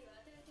機会を与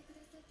えてく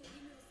ださったリ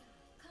ムル様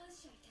に感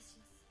謝いたし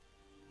ます。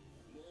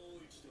も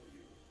う一度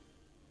言う。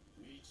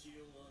道を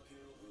開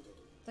けろブド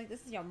と。 It's like,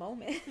 this is your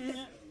moment. 残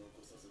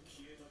さず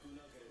消えたく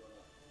なければな。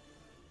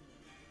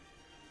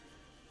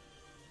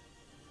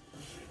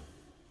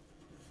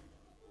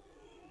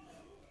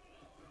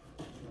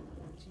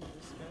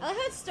 Jesus I like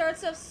how it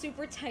starts off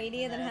super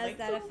tiny and then has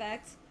that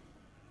effect.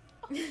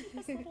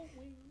 Christ. Little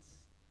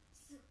wings.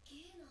 すっげ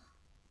えな。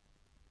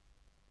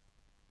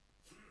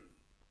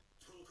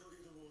トカゲ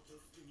どもを助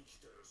けに来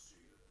たらし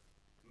いが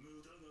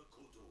無駄な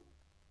ことを。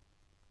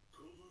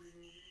ゴブリ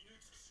ンに犬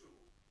畜生。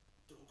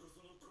どこ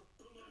そのこっ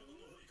ぱなも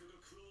のの配下が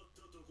加わっ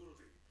たところ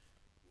で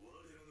我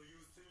らの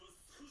優勢は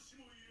少し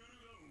も揺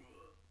るがん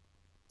わ。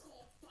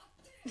こっぱっ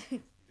て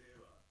で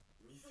は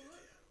見せてやろ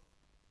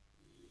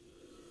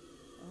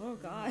う。 Oh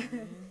god.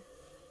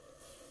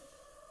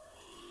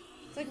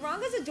 It's like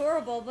Ranga's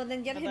adorable, but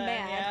then get But him then,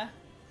 mad. yeah.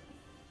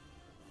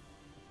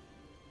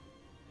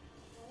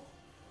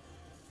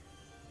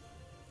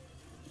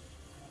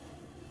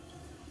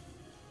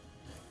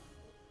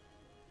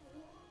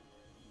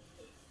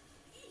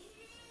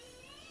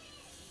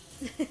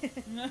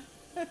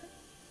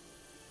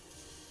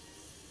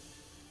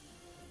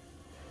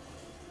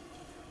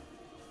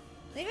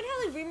 Even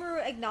how like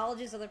Rimuru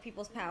acknowledges other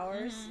people's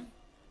powers.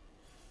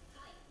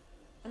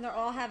 And they're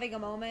all having a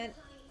moment.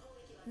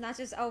 Not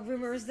just, oh,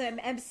 Rimuru's the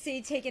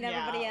MC taking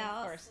everybody Yeah, out.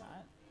 Of course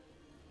not.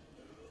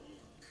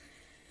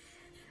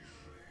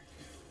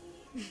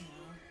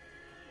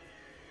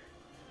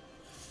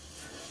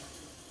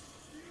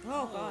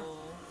 Oh god.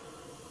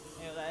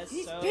 Ew, that is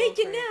He's so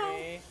baking now.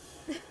 creepy.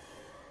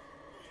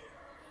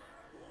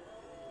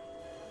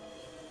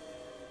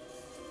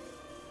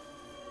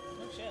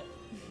 Oh shit.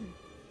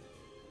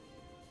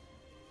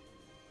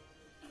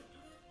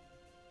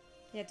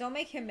 Yeah, don't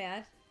make him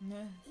mad. よ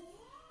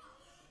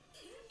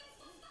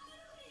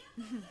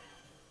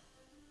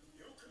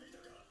く見た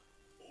か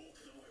多く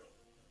どもよ。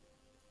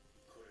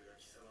これが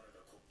貴様ら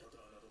がコッパと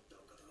侮った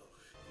お方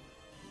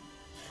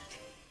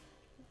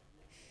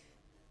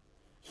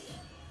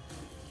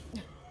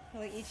の。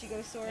 Like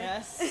Ichigo's sword.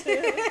 Yes.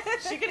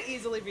 She could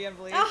easily be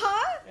unbelieved.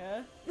 Uh-huh.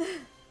 Yeah.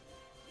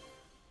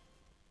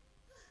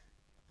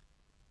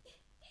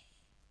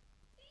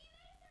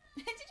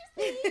 Did you just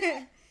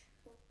leave?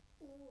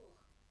 おお。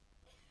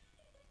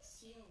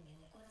シオンを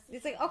怒らせ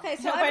It's like, okay,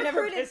 so Hope I I've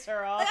never recruited, piss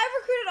her off. like, I've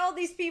recruited all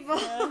these people.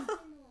 でも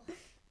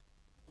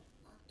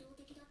圧倒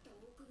的だったオ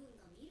ーク軍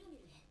がみるみ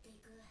る減ってい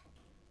く。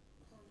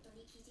本当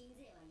に鬼人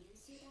勢は優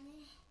秀だ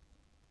ね。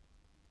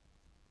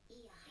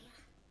いやはや、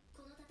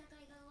この戦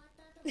いが終わっ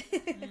た後に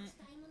し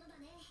たいものだ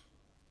ね。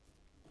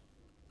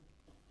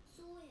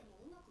ソウエイ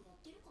もうまくや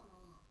ってるかな。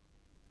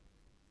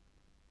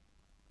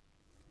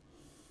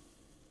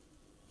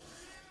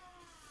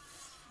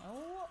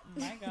 Oh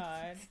my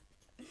god.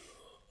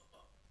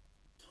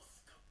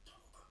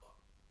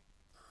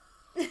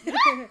 これ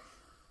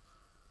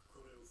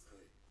を使い。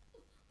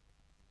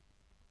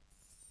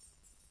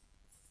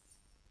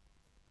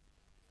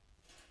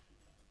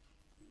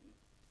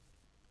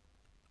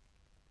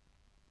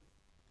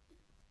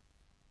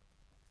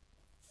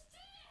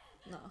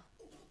 No.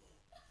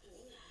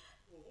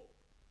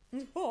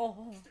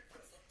 Oh.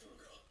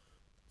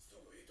 そ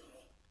ういたな。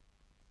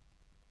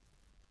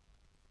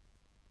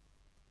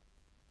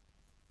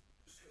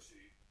しかし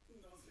な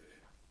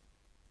ぜ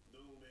同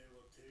盟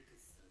は締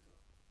結された。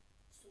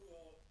それ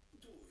は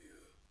どうい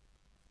う。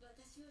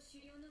 私を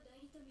狩猟の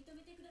代理と認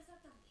めてくださ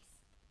ったのです。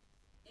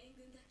援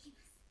軍が来ま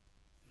す。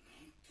な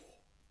んと。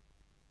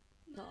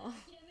No.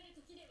 諦める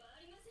時では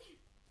ありません。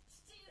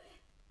父上。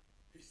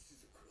一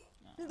族は。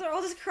 They're all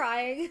just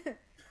crying.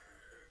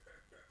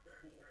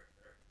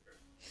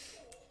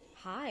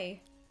 Hi.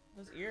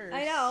 Those ears.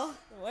 I know.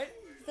 What?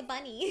 It's a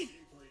bunny.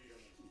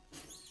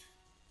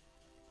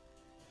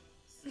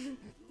 動け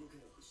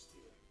なくして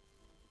や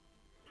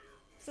る。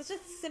 Such a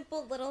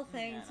simple little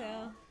thing, Yeah.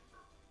 too.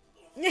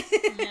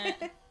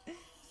 Yeah.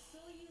 そ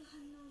ういう反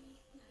応に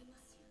なり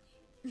ますよね。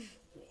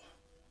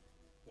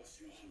わ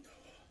しの判断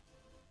は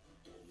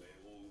同盟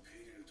を受け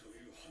入れると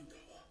いう判断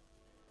は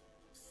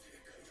正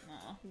解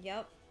だ。 Aw.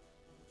 Yep.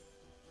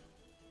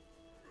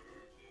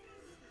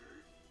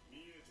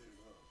 見えてる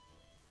な。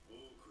多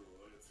く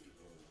を操る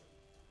者。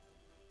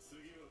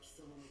次は貴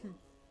様の番。オ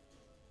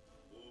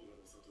ーガ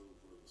の里を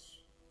滅ぼ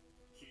し、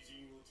鬼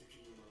人を敵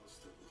に回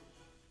したこと、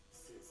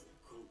せいぜい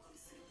後悔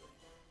するがいい。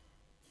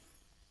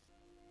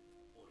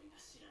俺が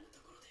知らぬと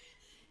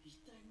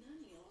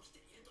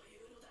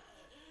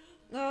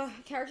Oh,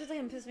 characters like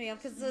him piss me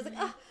off because I was like,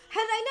 oh,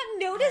 how did I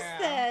not notice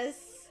this?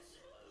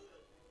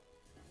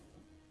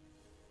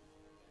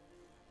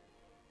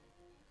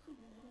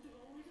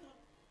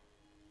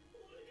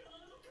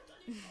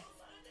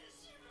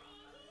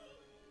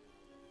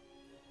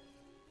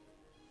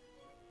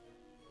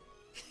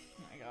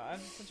 Oh my god,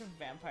 such a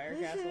vampire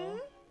castle.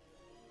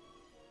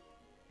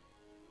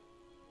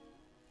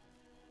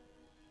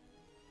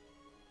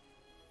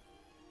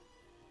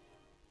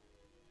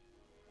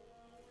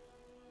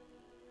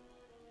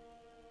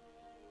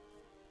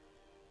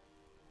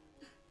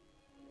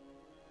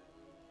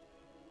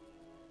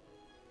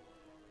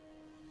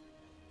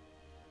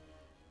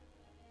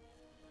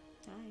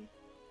 Die.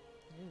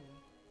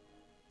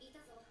 いた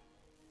ぞ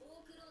オー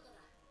クロードだ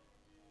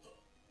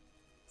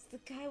It's the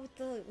guy with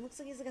the looks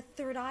like he's like a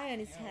third eye on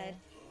his head.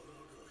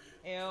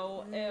 Ew,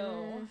 ew. 何でもいい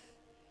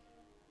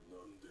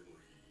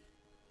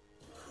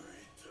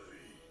食いたい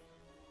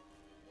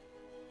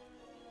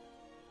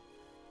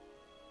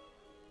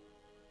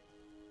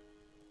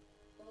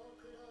オー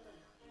クロードよ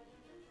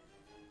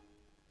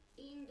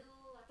引導を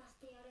渡し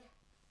てやる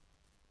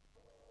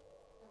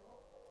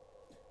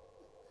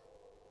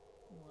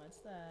What's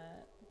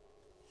that?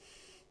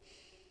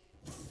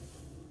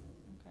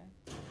 Okay.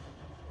 The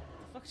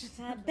fuck just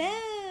happened?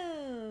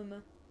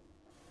 Boom!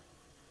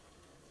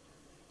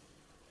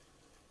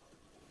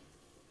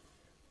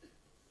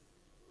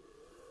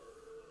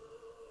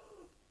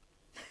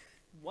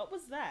 What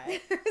was that? Was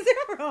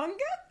it wrong? Who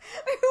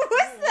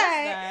was that?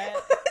 that?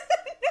 What was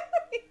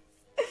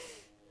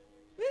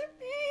that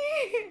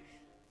noise?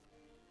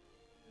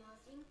 魔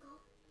人か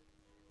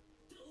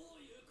どう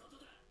いうこと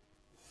だ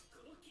こ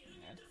のゲル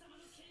メット様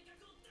の計画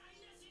を台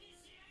無しに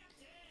しやがっ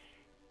て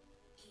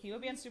He would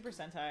be on Super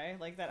Sentai,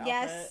 like that outfit.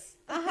 Yes.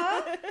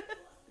 Uh-huh.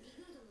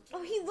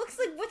 Oh, he looks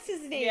like, what's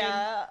his name?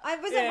 Yeah.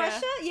 Was it Yeah.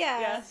 Russia? Yeah.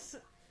 Yes.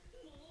 も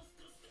う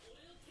少しで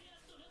俺の手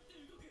足となって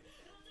動く新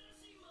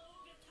しい魔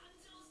王が誕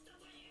生した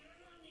という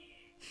の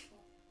に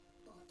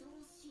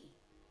新し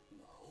い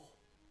魔王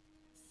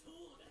そ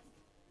うだ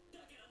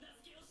だから名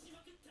付けをし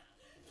まくった種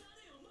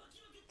をま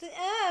きまくった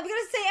I'm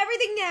gonna say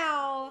everything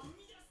now. 生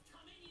み出すた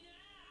めにな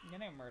You're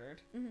gonna get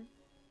murdered. そ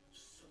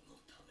の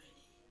ため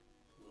に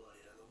我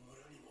らの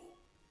村に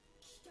も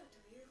来たと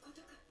いうこ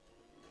とか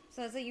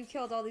So it's like you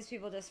killed all these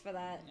people just for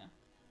that. Yeah.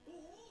 お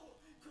お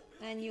こ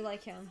れ And you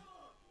like him.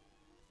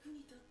 国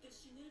立って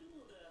死ねる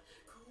のだ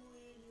光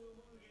栄に思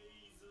うがい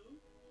いぞ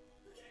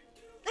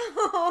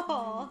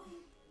Oh.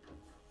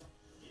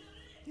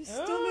 His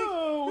stomach.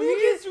 Oh,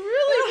 he's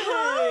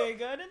really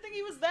big. I didn't think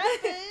he was that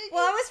big.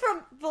 Well, that was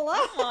from below.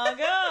 Oh my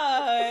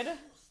god.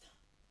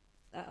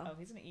 Uh-oh. Oh,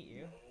 he's gonna eat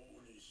you. 魔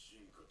王に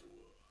進化とは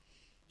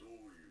どうい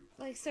う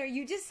Like, sir,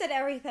 you just said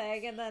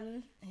everything, and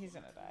then... He's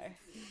gonna die.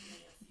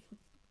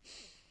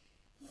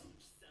 貴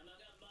様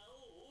が魔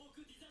王オー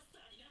クディザスタ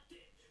ーになっ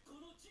てこ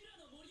のジュラ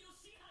の森を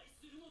支配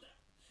するのだ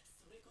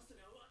それこそ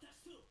が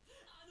私と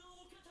あの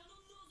お方の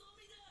望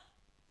みだ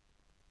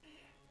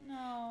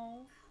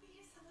No.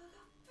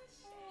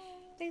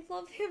 They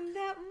love him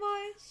that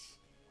much.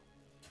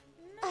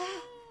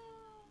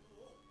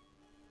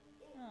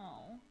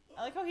 No.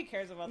 I like how he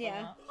cares about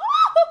Yeah. them.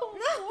 Oh!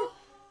 No.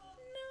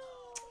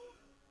 No.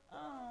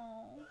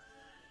 Oh.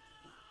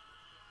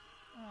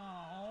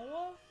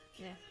 Oh.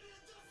 Yeah.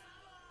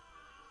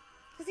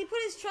 Because he put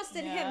his trust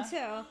in Yeah. him, too.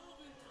 Oh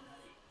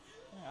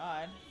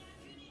god.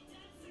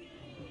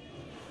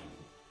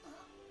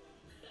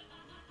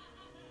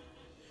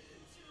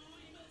 上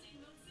位魔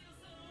人の強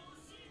さを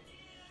教えて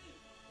やる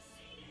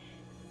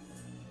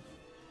死ね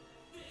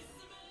デ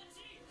スマー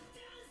チ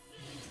ダンス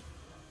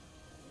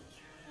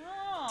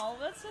Oh,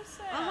 that's so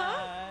sad.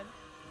 Uh-huh.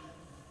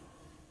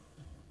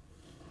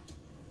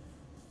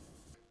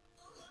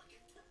 仲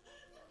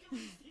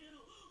間してやろ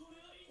う俺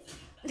はいつ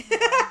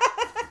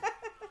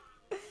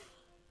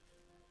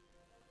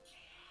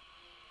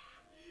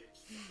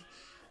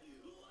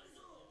終わるぞ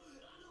あ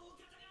のお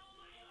方がお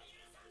前を許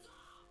さんぞ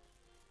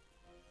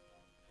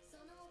そ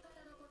のお方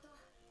のこと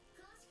詳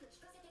しく聞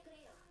かせてく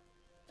れよ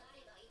誰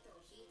が糸を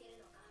引いてる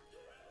のか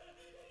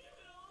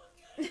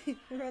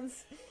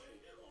Runs.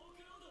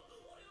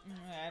 Oh my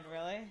god,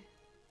 really?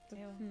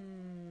 Ew.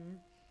 Hmm.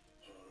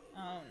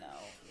 Oh no.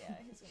 Yeah,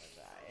 he's gonna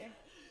die.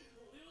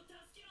 俺を助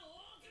けろオ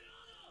ークロー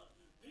ド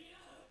いや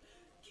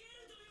ゲ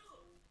ルド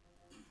よ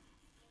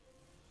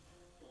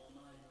お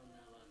前の名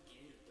は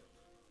ゲルド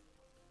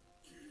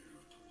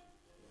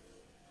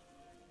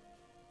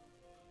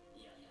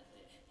やが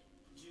て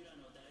ジュラ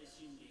の大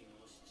森林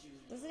を手中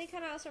に Doesn't he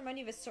kind of also remind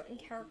you of a certain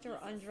character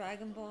on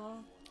Dragon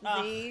Ball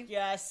Ah, Z?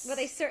 yes. With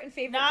a certain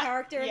favorite Not,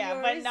 character yeah,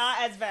 of yours? but not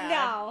as bad.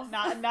 No.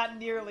 Not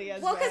nearly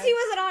as Well, bad. because he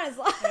wasn't on his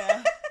line.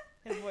 Yeah.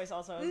 His voice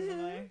also is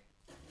annoying.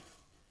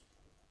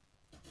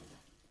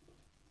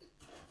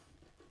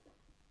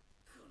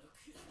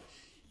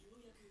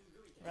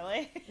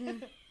 Really?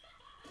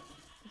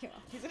 Yeah.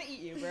 He's gonna eat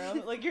you,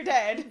 bro. Like, you're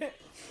dead.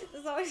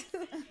 There's always... や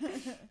れ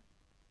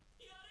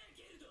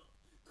ゲルド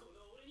こ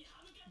の俺に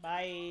歯向かって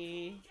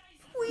Bye.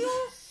 Wheel.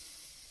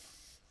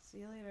 See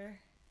you later.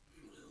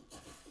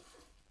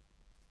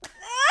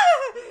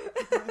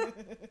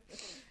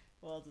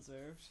 well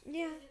deserved.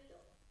 Yeah.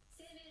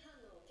 生命反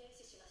応を停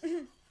止しまし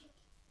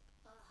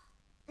たあ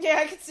あ Yeah,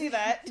 I can see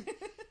that.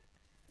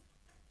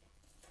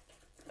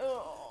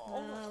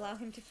 Oh. Allow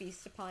him to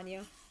feast upon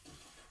you.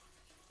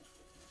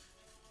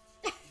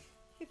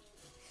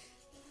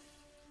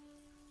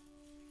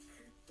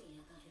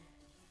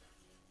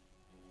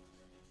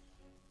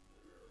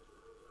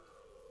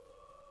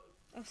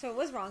 Oh, so it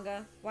was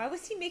Ranga. Why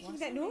was he making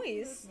that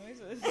noise?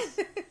 Noises.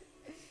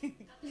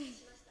 確認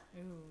しました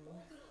Ooh. オ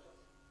ークロー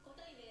ド個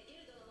体名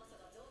ゲルドのマサ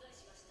が増大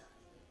しました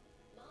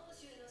魔王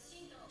衆の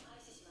進化を開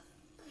始します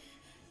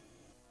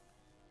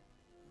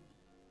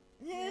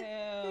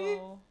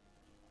Ew.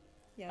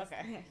 Yes.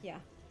 Okay. Yeah.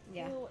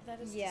 Yeah. Ew, that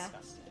is Yeah.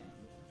 disgusting.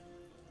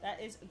 That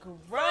is gross.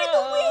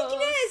 the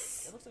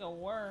weakness! It looks like a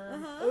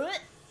worm. Uh-huh.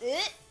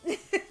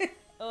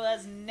 Oh,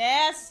 that's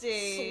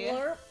nasty.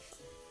 Slurp.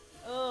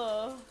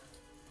 Oh.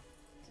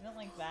 I don't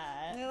like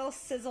that. A little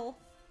sizzle.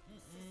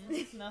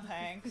 Mm-mm. No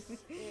thanks.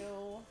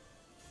 Ew.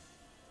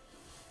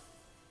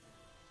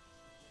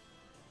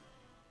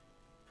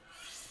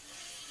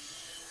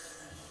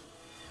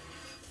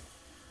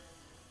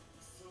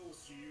 宗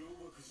師洋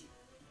楽寺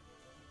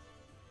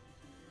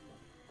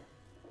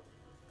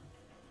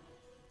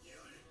や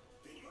れ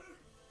ベニマル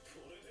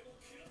これでも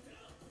食らってな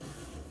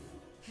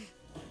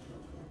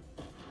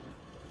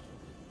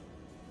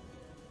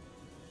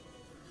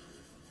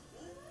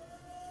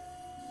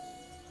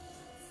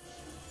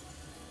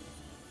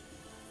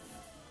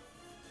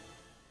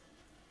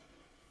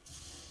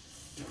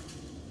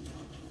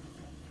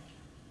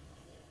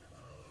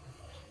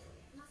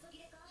マソギ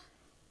レか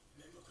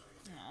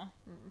Aw.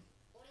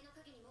 俺の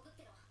影に潜っ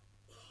てろ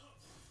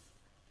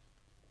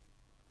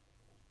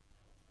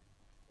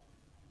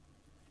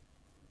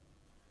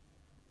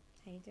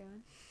How you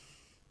doing?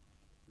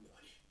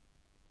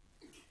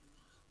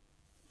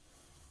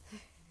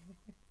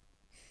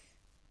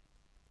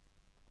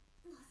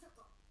 まさ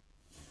か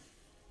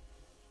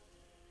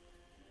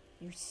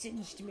You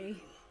singed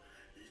me.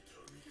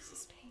 This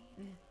is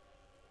pain.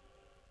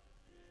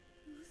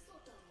 嘘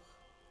だろ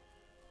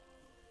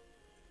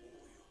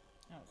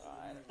Oh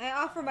god. I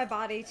offer my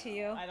body to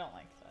you. I don't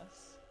like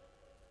this.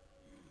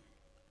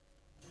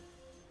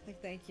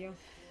 Like, thank you.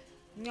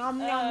 Yum,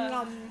 yum,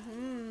 yum.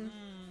 Mm.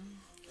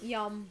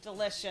 Yum.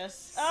 Delicious.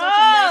 Such a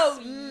Oh,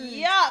 nice-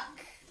 yuck!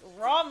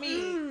 Raw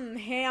meat. Mm,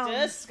 ham.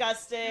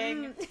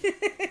 Disgusting.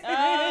 Mm.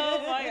 Oh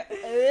my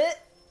god.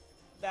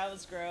 That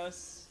was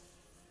gross.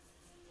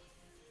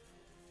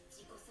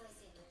 自己再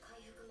生と回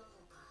復魔法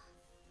か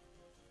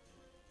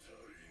足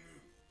りぬ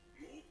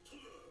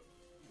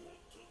もっ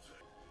とだも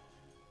っ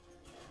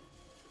とた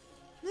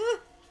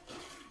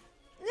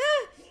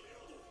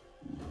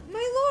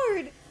My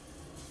lord.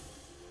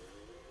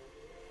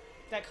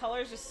 That color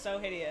is just so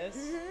hideous.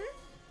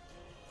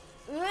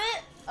 Mm-hmm.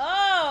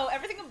 Oh,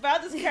 everything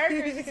about this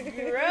character is just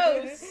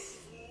gross.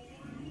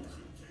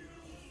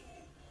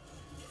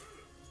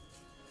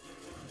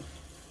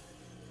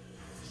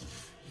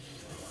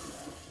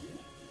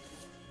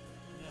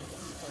 Yeah, this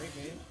is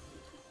creepy.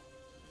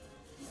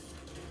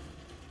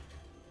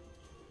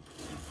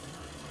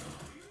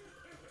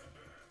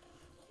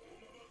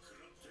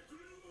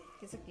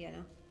 He's like, yeah,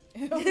 no. プ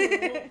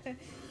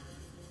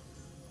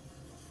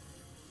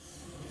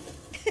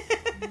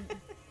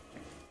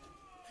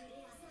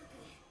レアサーク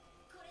ル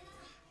これな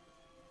ら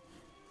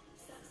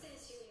作戦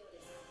終了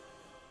です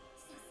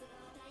さすが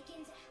は大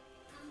賢者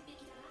完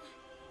璧だな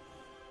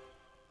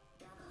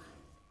だ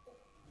が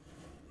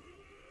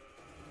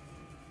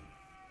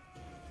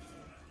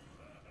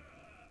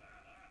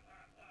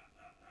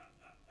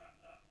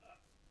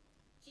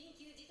緊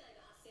急事態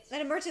が発生し An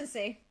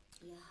emergency.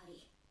 やは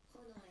り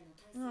炎への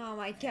耐性 Oh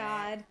my god.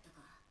 だった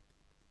か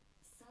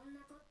そん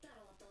なこった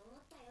ろうと思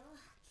ったよ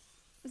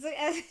It's like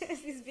as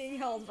he's being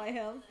held by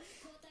him.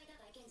 交代だ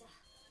大賢者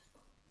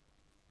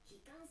悲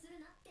観する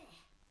なって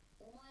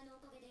お前のお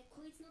かげで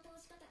こいつの倒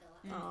し方が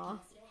分か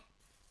った気がする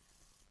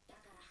だ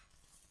から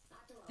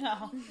あと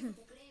は俺に任せ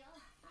てくれよ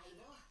相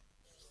棒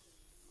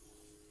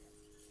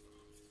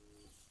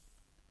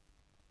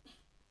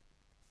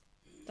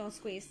Don't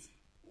squeeze.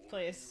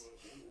 Please.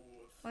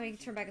 Well, he can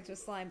turn back into a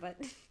slime, but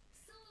そ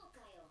う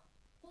かよ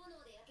炎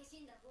で焼け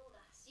死んだ方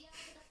が幸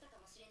せだったか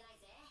もしれない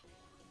ぜ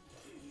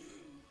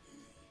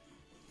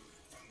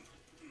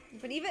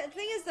but even the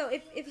thing is though,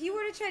 if he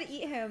were to try to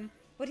eat him,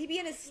 would he be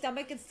in his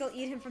stomach and still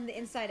eat him from the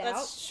inside out?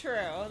 That's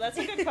true. That's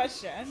a good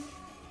question.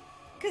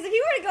 Because if he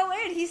were to go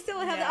in, he still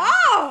would have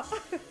Yeah.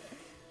 the oh.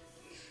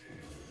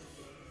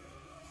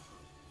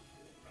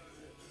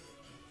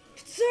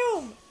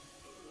 Zoom.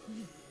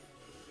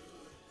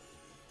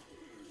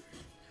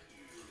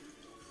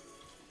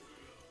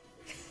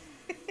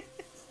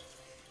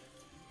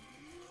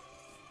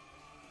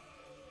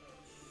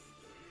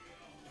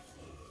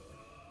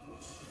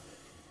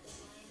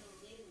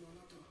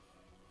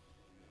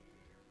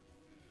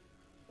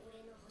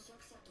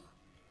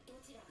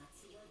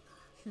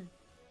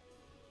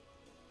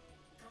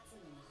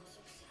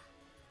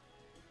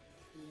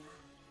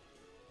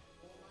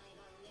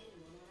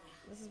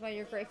 This is why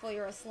you're grateful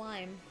you're a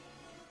slime.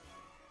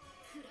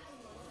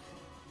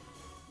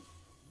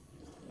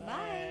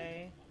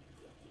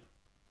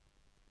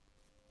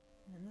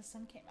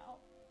 sun came out.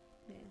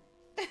 Yeah.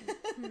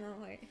 No,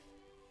 wait.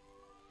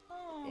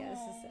 Oh. Yeah, this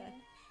is sad.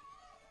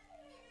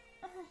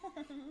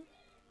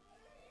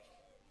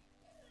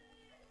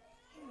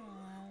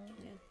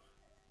 Yeah.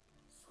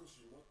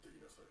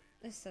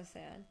 It's so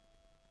sad.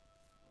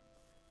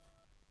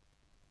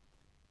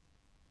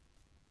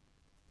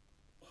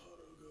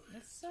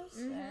 It's so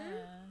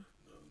sad.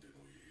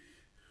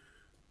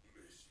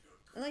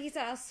 And like he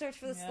said, I'll search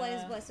for the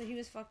slightest bliss, so he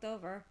was fucked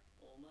over.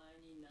 お前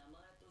に名前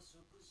と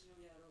食事を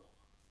やろう。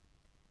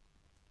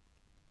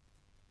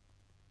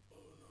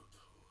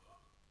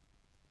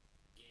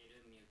ゲ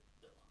ルミュッ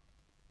ト。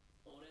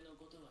俺の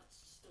ことは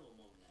父と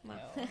思うが。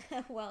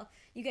Well, well,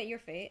 you get your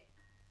fate.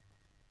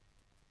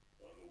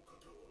 あの方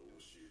は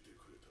教えて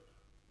くれた。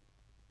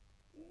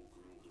オー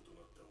クロードと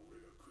なった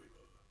俺が食え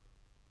ば、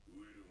飢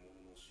える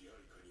者の支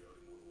配下にあ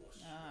る者は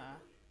死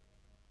なない。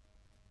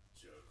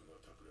邪悪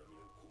な企み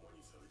の駒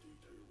にされてい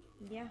たようだ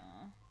が、Yeah.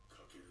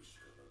 かけるし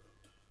かなか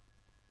った。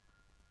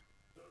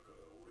だか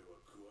ら俺は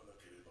食わな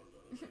ければ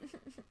ならない。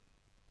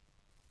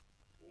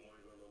お前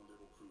が何で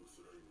も食う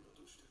スライムだ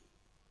としても、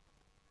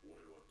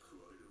俺は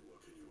食われる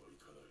わけにはい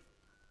かない。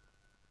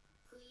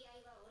食い合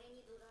いは俺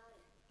に分があ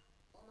る。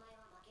お前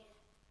は負ける。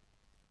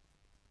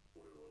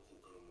俺は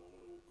他の魔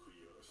物を食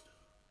い荒らした。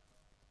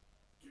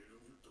ゲ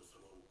ルミュット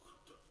様を食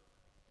った。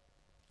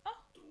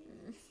同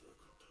胞すら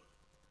食った。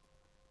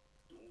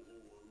同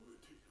胞は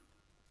飢えている。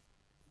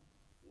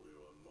俺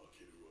は負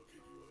けるわけ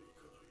にはい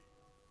かない。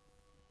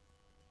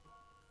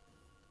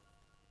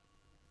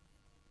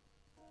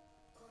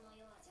この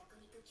世は弱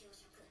肉強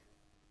食。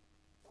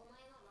お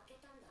前は負け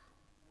たんだ。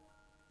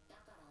だ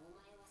からお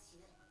前は死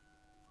ぬ。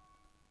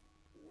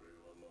俺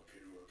は負け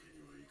るわけ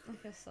にはいか I な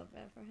い。 feel so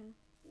bad for him.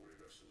 俺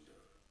が死んだ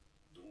ら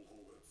同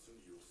胞が罪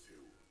を背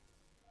負う。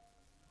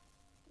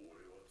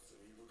俺は罪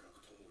深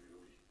くともよ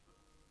い。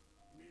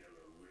皆が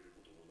飢えるこ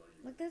とのない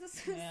よう Look, that's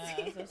so Yeah,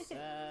 sad. so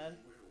sad.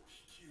 上を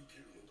引き受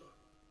けるのだ。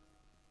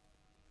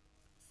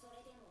そ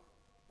れでも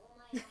お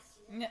前は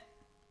死ぬ。 Yeah.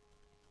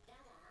 だ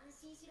が安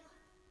心しろ。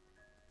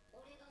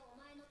俺がお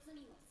前の罪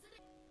もすべ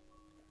て。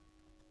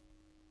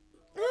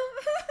強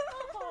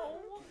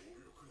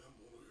力な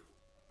ものよ。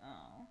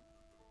 Oh.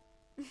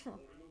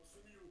 俺の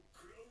罪を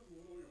食らうも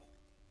のよ。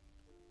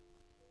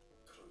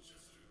感謝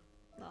する。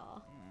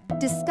 Aw.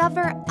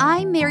 Discover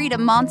I Married a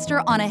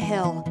Monster on a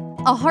Hill,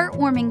 a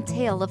heartwarming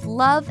tale of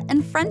love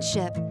and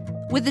friendship.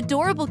 With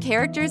adorable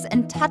characters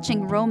and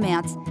touching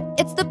romance,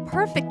 it's the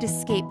perfect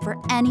escape for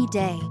any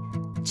day.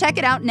 Check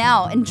it out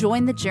now and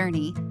join the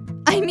journey.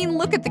 I mean,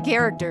 look at the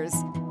characters.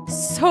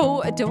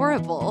 So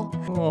adorable.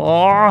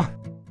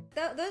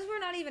 Those were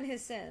not even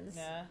his sins.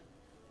 Yeah.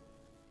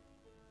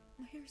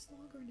 My hair's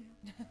longer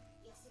now.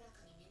 安ら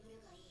かに眠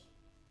るがいい。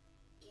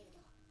ゲル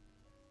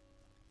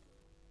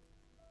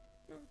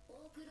ド。オ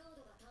ークロー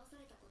ドが倒さ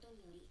れたこと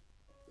により、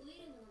飢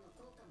える者の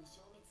効果も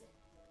消滅。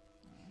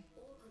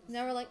多くの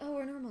Now we're like, oh,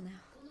 we're normal now.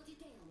 この時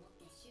点をもっ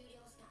て終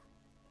了した。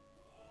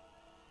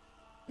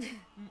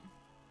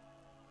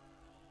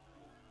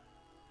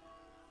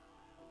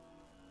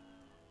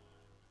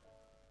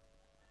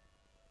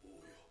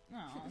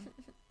 Oh.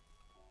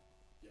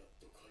 やっ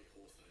と解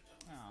放され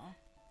た。 Oh.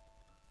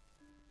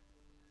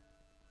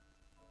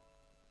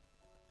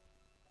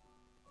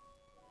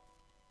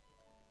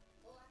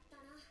 終わった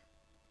な。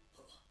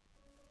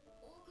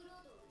オークロ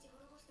ードを撃ち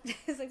滅ぼした。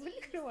 It's like, when are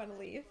you gonna want to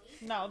leave?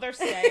 No, they're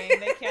staying.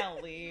 They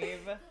can't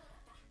leave.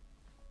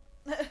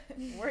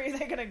 Where are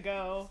they gonna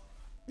go?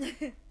 お願い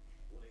が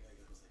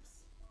ございま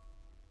す。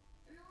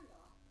なんだ。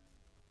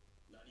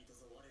何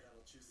卒我ら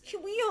の忠誠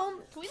Can we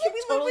Can we, can we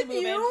live totally with move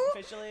in you?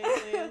 officially,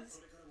 please? こ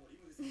れからもリ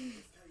ムル様にお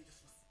仕えいた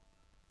します。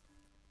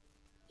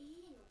い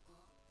いのか。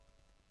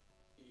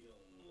イロ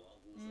ンはござ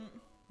い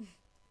ます。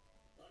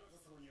あなた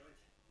様に会え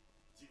て、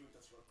自分た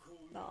ちは幸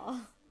運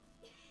Aw.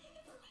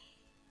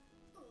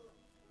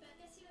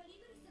 私はリ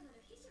ムル様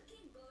の秘書兼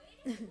護衛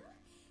ですよ。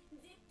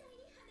絶対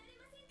に離れ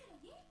ませんから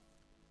ね。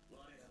我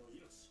らの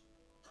命、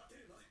果て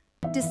るま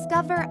で。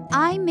 Discover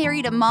I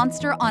Married a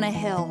Monster on a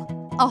Hill,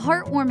 a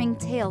heartwarming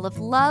tale of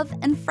love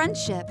and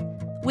friendship.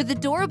 With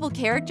adorable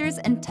characters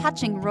and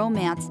touching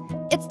romance,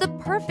 it's the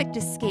perfect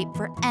escape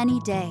for any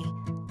day.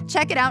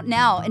 Check it out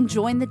now and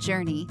join the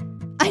journey.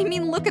 I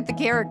mean, look at the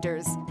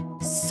characters.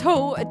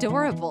 So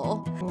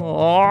adorable. こ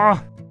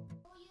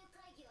ういう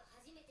会議は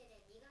初めてで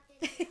苦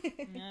手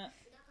で。 Yeah.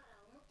 だから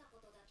思ったこ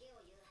とだけを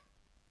言う。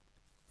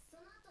そ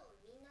の後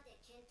みんなで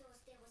検討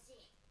してほし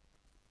い。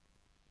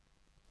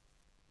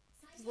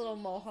 His little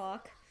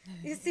mohawk.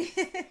 You see?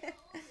 罪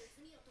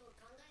を問う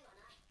考えは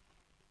ない。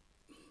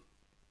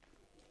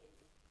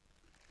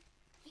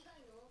被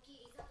害の大き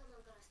いリザード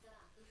マンからしたら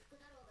不服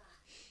だろうが、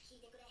聞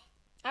いてくれ。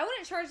 I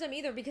wouldn't charge them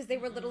either because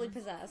they were literally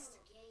possessed.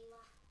 原因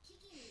は危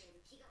機による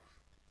飢餓だ。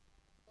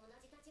同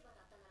じ立場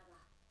だったなら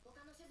ば、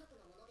他の種族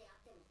のものであ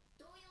っても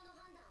同様の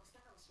判断をし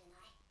たかもしれな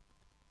い。っ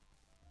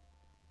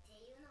て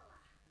いうの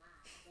は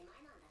まあ手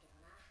前なんだけど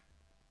な。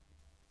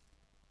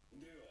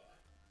では、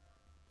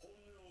本音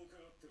を伺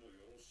っても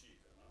よろし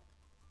いかな。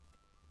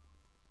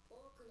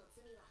多くの罪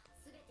は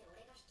全て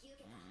俺が引き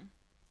受けた。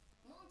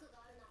文句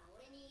があるなら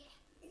俺に言え。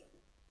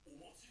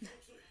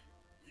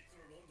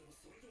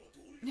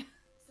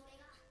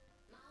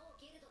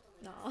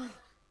No.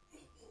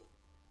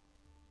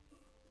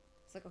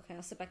 It's like, okay,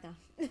 I'll sit back down.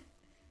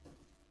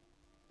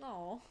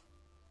 No.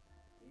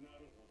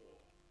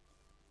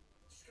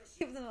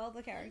 Give them all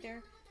the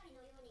character.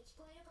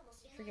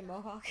 Freaking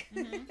mohawk.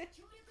 Mm-hmm.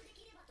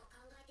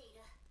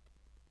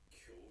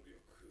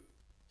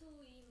 と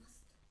言いま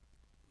すと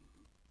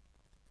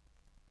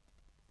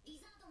リ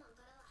ザードマン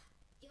からは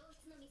良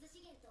質の水資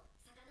源と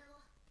魚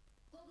を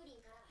ゴブリ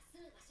ンからは住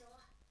む場所を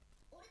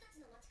俺たち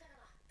の町から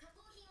は加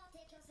工品を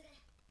提供する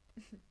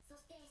そ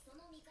してそ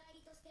の見返り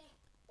として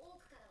多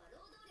くからは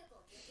労働力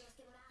を提供し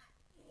てもらう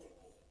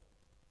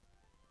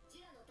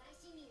ジュラの大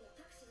森林の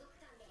各種族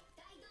間で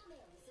大同盟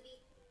を結び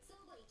相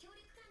互に協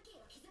力関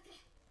係を築く多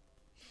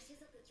種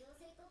族共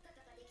生国家と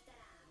かできた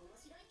ら面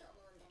白いと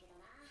思うんだけど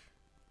な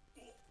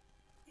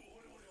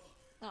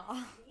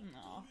Aw.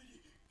 No. 帰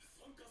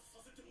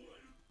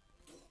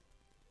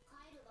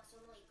る場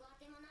所も行くあ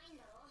てもないん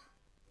だろ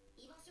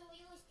居場所を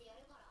用意してや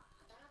るから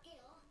働け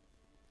よ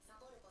サ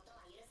ボること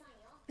は許さ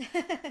んよ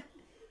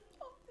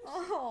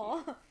Oh.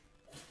 も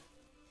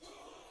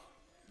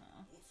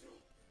ちろん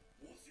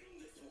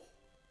ですよ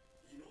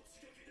命が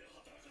けで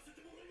働かせ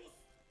てもらいます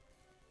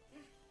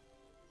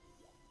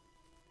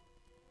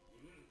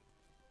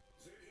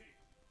ぜひ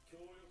協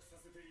力さ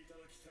せていた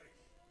だきたい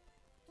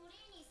トレー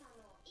ニーさん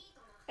もいいか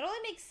な It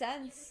only makes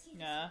sense.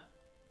 Yeah.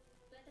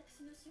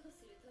 私の守護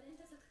するトレン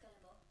ト族から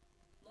も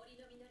森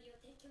の実りを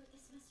提供いた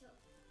しましょう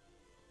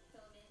当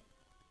面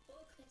多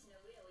くたちの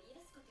上を癒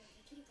すことが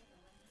できるかと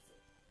思います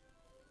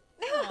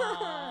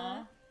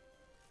Aww.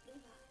 で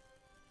は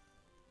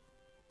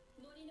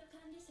森の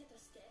管理者と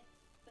して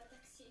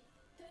私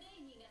トレ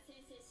イニーが宣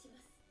誓しま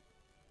す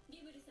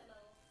リムル様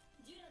を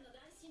ジュラの大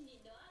森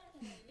林の新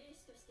たなる名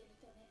手として認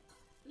め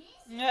名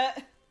手 Yeah.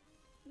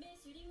 名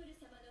手リムル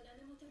様の名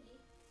のもとに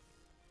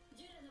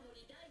ジュラの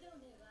森大同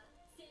盟は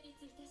成立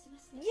いたし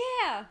ました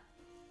Yeah.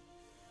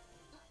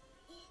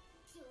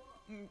 一応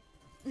Mm.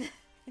 なん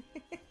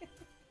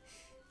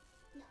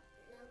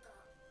か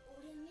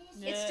俺名手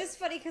Yeah. It's just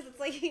funny because it's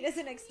like he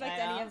doesn't expect I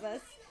any know. of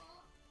this.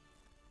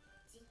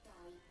 事態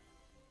っ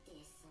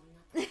てそんな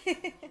ことないな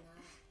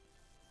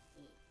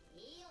い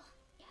いよ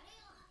やれ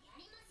よや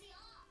りますよ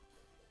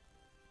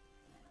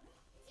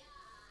じゃ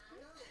あ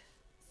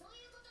そう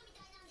いうことみ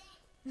たいなんで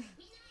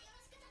みんなよろ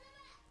しく頼む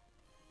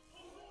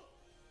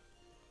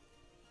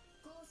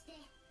こうして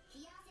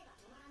冷や汗が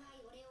止まらな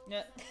い俺を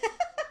ねジ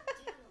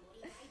ュラの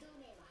森大同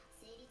盟は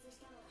成立し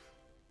たのだ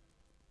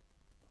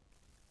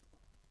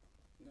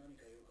何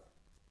か用か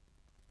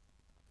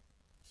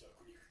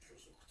弱肉強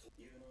食と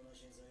有能な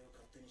人材を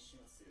勝手に始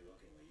末するわ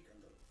けにはいかん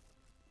だろう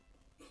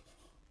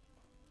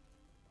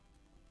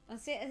I'll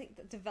say I think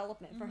the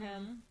development for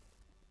him.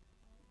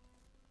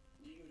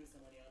 リムル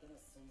様にあだな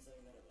す存在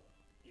ならば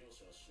容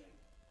赦はしないん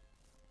だ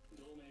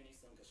同盟に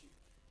参加し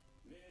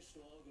名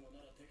手と仰ぐのな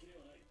ら敵で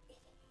はないあ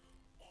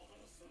だ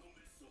なすさんの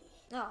滅相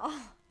Oh. あの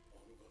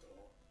方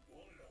は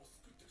我らを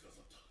救ってくださ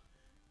った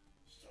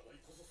従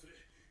いこそすれ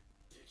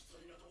敵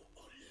対など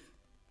ありえん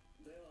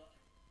では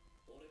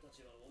俺た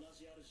ちは同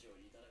じ主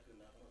をいただく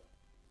仲間だ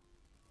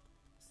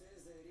せい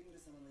ぜいリムル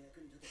様の役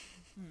に立て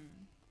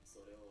Hmm.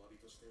 それを詫び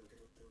として受け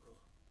取っておこ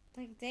う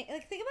Like, dang,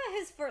 like think about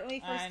his first when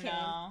he I first came.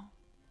 know.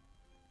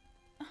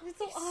 His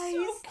little He's eyes.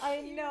 so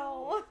I cute.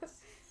 know. 不を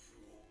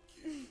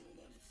ゲームの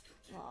名に使っ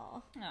て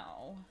Aw.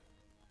 No.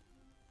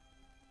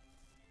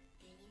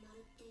 ベニマ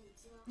ルって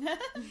器は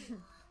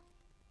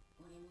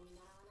俺も見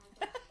習わない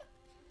と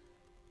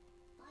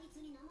あい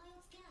つに名前を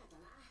つけないと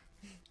な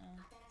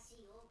新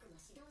しいオークの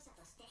指導者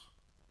として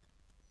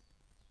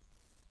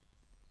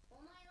お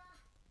前は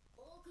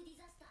オークデ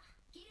ィザスター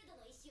ギルド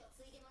の意志を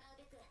継いでもら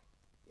うべく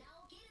名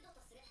をゲルド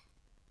とする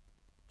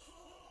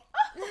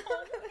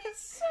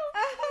It's so I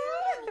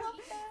love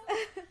that.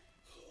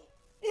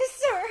 Yes,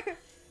 sir.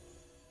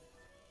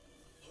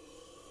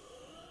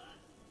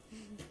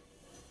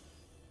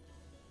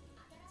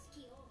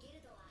 新しき王ゲ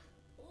ルドは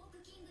オー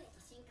クキングへと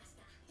進化し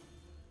た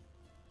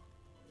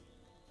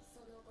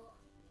その後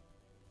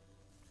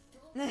東京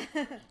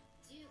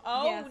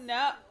Oh Yeah.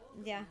 no.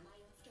 Yeah. 名前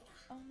をつけた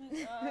Oh my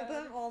Them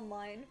god. all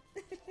mine.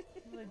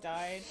 They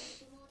died.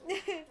 モードに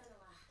なったの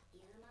は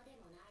言うまで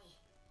もない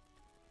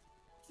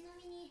ちな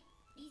みに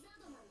リザ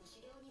ードマンの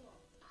狩猟にも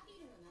アビ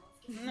ルの名を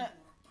付けてもらっ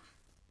た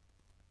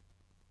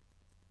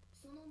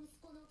その息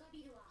子のガ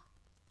ビルは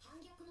反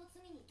逆の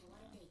罪に問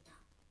われてい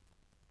た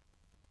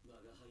我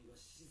が輩は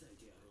死罪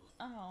であろう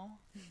Oh.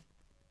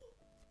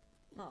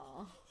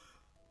 Aw.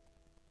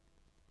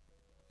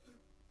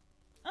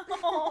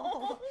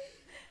 Oh.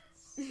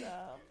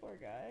 Stop, poor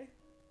guy.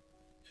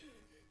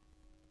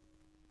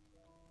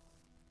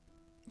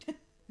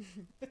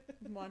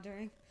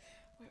 Wandering.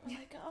 Where will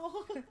I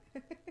go?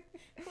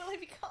 Who will I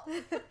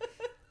become?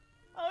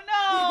 Oh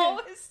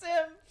no, his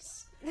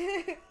Sims.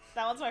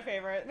 That one's my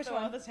favorite. Which the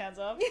one one? with his hands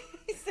up.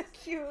 He's so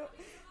cute.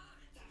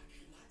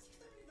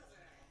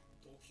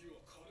 時は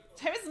彼が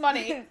Time is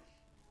money.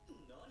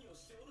 何を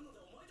しておるの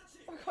だお前たち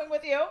We're going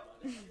with you. 我が輩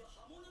は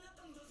破門になっ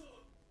たのだぞ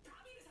ガ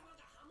ビル様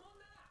が破門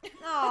だ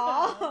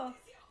Aw.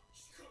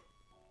 しか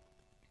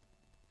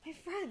My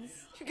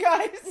friends.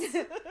 Guys.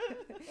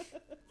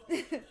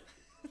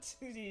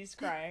 He's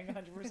crying 100%. Yeah,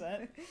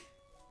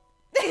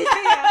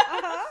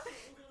 uh-huh. し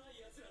ょうがない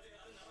奴らで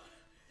あるな。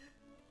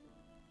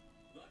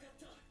わかっ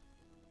た。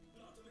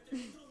まとめて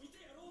面倒見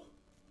てやろう。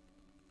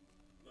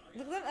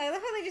 Look at them. I love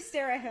how they just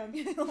stare at him.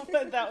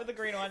 That with the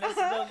green one is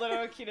the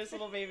little cutest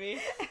little baby.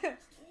 I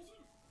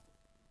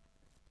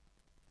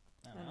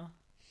don't know.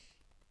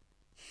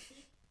 せ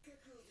っか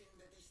くお膳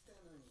立てした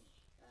のに、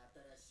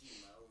新し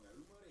い魔王が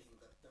生まれへん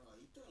かったのは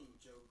痛いん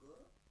ちゃうか。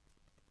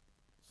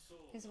そ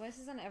う。 His voice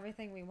is on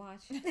everything we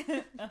watch.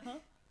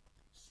 Uh-huh.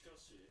 しか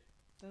し、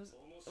 Those,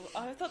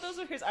 I thought those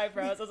were his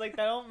eyebrows. I was like,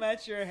 that don't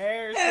match your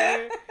hair,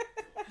 sir.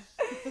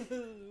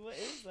 What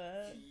is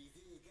that? いい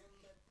ぜ頑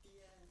張って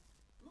や。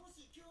も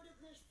し協力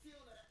が必要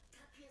なら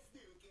格安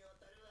で受け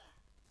渡るわ。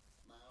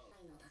魔王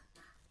ないのだっ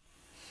た。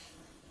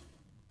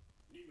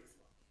リムル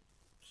様、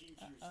緊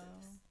急事態で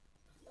す。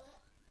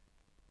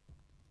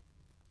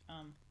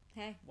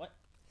 Hey, What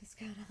what's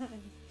going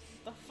on?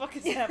 the fuck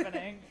is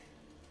happening?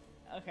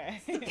 Okay.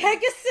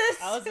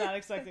 Pegasus! I was not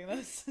expecting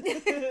this.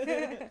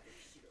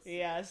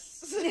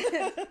 Yes.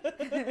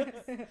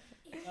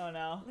 Oh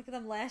no. Look at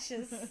them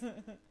lashes.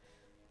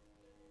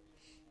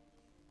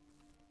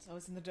 It's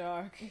always in the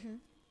dark. Mm-hmm.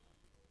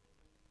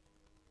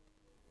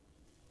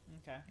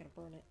 Okay. Gotta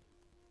burn it.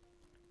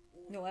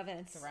 No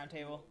evidence. It's a round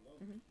table.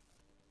 オ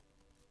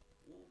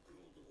ークロ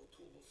ードを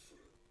討伐す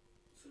る。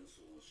戦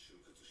争が終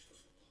結した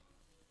そうだ。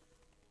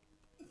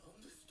な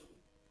んですと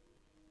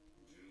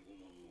？15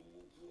万の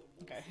オークは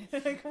僕 Okay.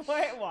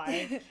 Why?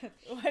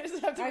 Why does it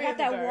have to be I in got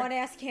the that dark? one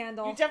ass You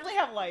candle. definitely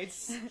have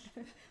lights.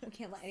 We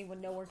can't let anyone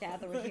know we're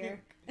gathering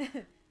here. 複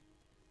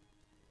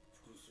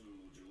数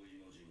の上位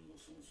魔人の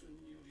参戦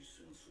により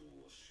戦争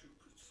は終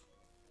結。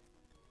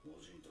魔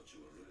人たち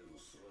は例の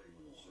スライ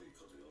ムの配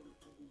下である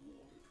と思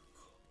われる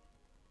か。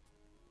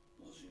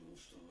魔人を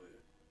従え、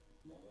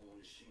魔物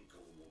に進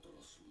化をもたら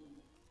す者。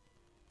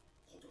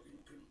小滝の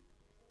剣、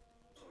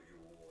対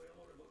応を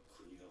誤れば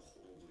国が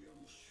滅ぶや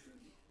もしれ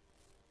ぬ。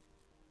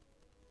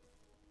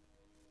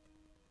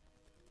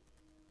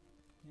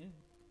 Yeah.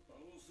 あ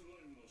のスラ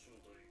イムの正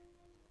体、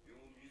よ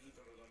う自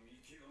らが見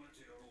極め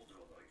てやろうで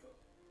はないか。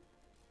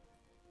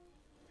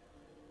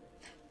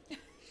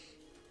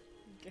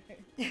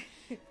 Okay.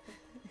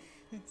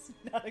 It's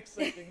not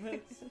expecting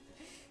this.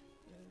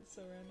 It's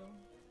so random.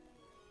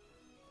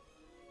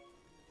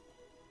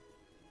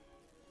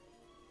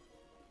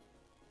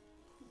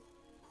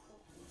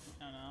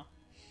 I don't know.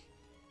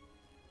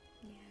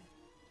 Yeah.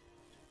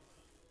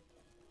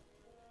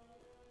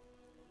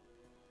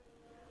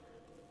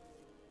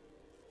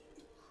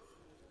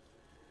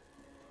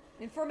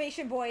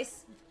 Information,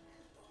 boys.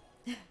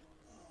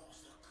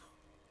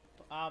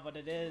 Ah, but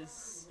it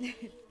is.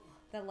 The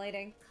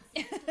lighting.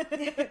 リム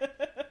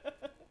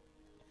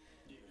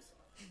ル様、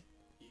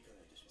いかが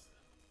いたしますか。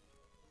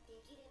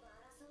できれば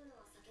争うの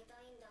は避けた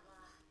いんだ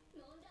が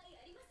問題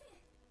ありません。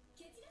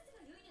蹴散らせば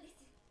良いので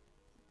す。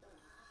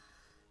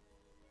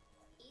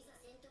いざ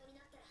戦闘に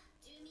なったら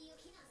住民を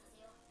避難さ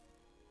せよう。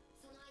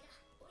その間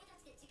俺た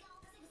ちで時間を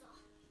稼ぐぞ。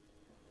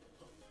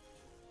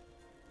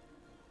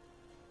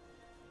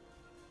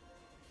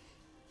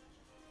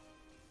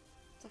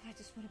 It's like I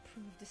just want to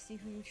prove to see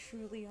who you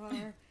truly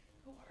are.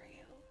 Who are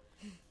you?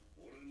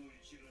 俺の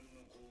一連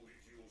の攻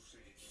撃を防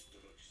ぎ切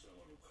ったら貴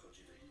様の勝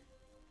ちでいい。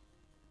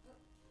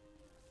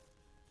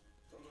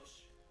ただ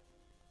し、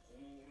こ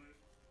の俺、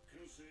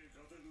剣聖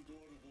ガテルド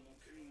ワルドの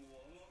剣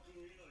を甘く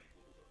見ない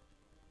ことだ。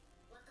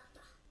わかっ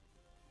た。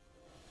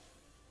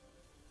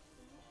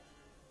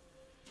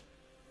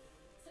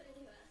それ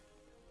では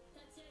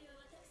立ち会い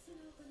は私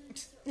が行いま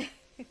しょう。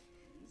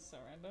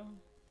 So random.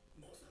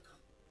 まさか、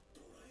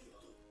ドライア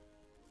ド。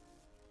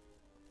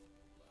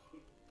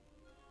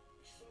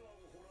貴様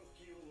をほら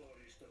吹き呼ばわ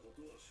りしたこと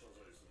は謝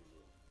罪する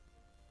ぞ。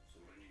そ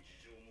れに事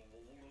情も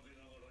おぼろげ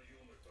ながら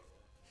読めたわ。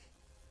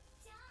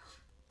じゃあ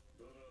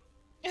だが、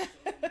 I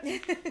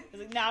was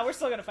like, nah, we're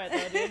still gonna fight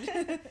though, dude. 立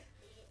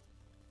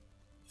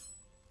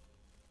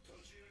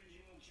ち会い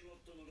にも決ま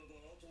ったならば、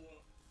あと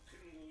は剣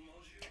を交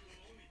える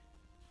のみ。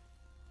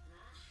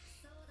ああ、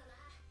そうだ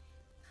な。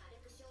軽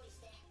く勝利し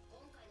て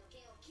今回の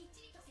件をきっ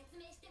ちりと説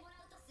明してもら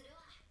うとする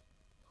わ。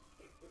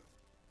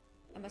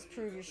 I must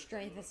prove your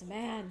strength as a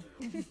man.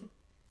 始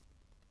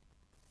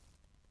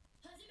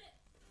め。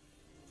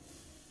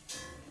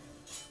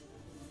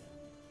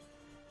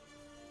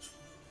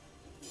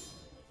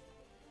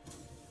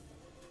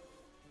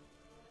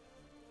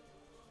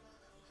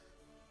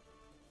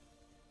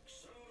 貴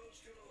様の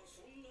力は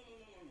そんなも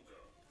のなのか。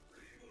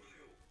リムル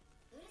よ。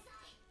うるさ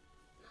い。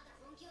まだ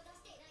本気を出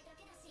していないだ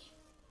けだし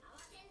慌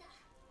てんだ。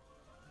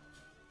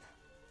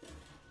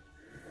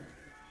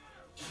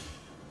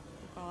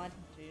 God.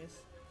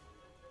 Jeez.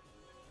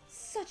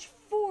 Such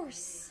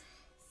force.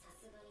 さ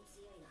すがに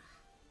強いな。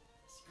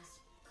しか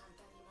し簡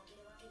単に負け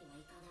るわけには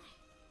いかない。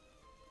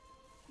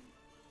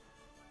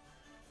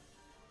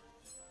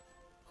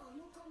あ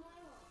の構え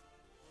は。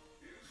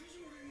行くぞ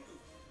リムル。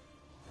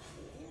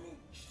オーロ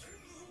ン来てる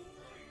ぞオー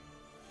ライ。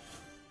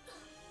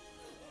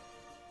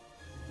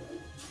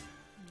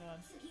 God.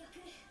 次は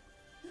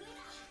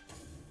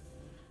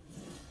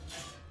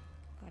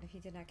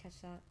did not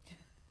catch that.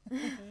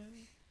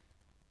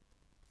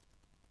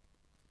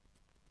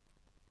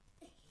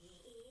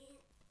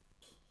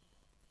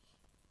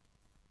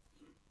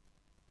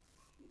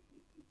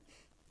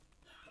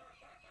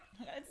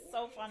 It's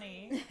so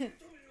funny. それ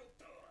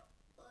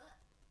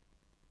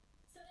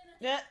ま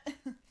で Yeah.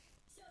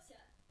 勝者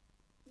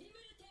リム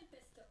ルテンペ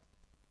スト。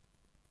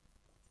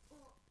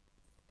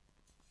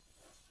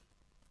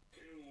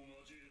剣を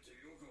交えて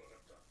よくわか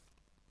った。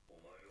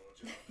お前は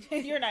邪悪な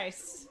You're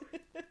nice.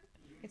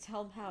 It's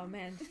how a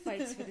man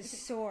fights with his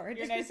sword.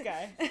 You're a nice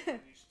guy.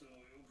 にしても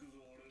よくぞ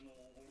俺の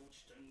おぼろ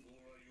地天狗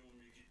雷を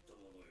見切った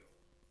ものよ。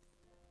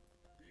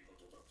見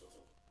事だった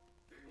ぞ、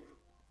リムル。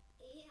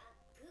いや、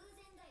偶然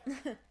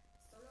だよ。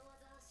その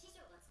技、師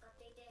匠が使っ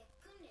ていて、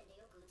訓練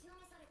でよく打ちの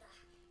めされた。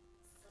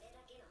それ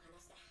だけの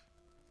話だ。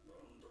な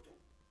んだと、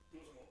ま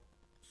さか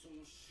そ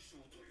の師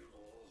匠というの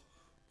は。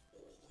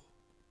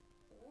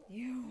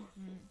You.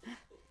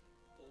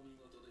 お見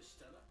事でし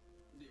たな、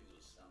リム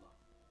ル様。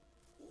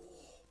お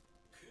お、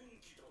元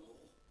気だの。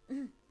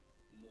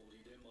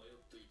森で迷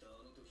っていた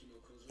あの時の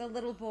小 The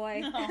little boy.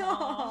 い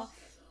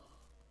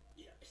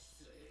や、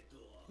失礼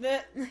とは。 The-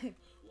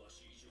 わ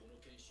し以上の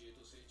剣士へ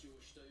と成長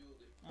したよう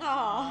で。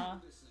 Aw.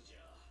 ですじ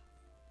ゃ。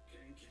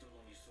元気殿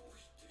にそう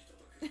言ってい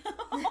ただ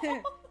け。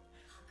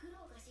白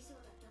老が師匠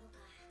だったの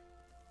か。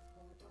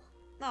本当。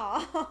 Aw.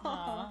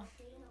 Aw. っ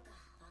ているのか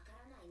わか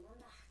らないも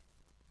んだ。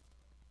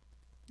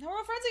 Now we're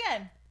all friends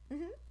again.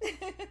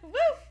 Woo!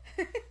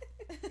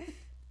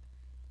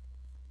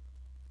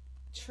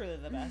 Truly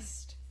the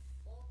best.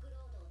 オークロ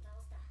ードを倒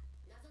した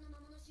謎の魔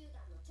物集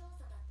団の調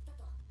査だった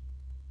と。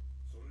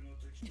それが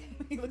適当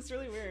な He looks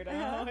really weird. I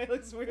don't know why he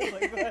looks weird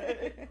like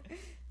that.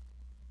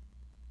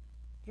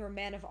 You're a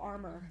man of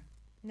armor,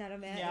 not a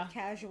man Yeah. of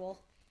casual.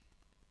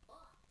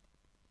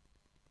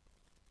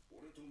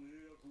 俺と盟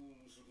約を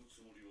結ぶ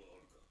つもりはあ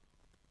るか。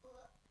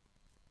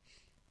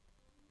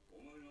お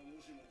前が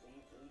もしもこの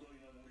広大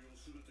な森を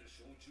全て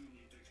掌中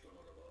にできたな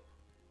らば、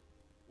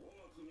我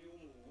が国を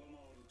も上回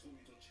る富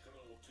と力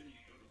を手に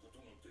入れるこ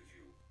とができ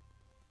る。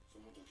そ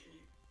の時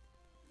に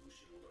後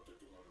ろ盾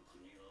となる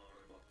国があ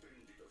れば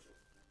便利だぞ。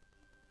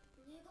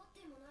願っ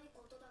てもない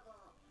ことだ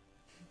が。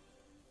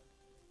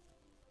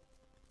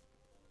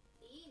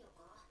いいの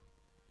か。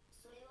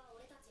それは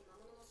俺たち魔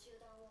物の集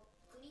団を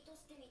国と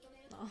して認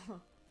めると。 Oh.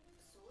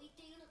 そう言っ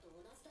ているのと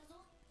同じだぞ。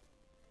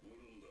無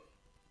論だ。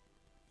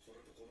それ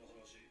とこの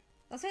話。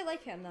 That's why I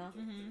like him though, と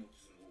っても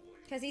都合が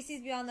いい。 because he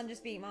sees beyond them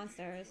just being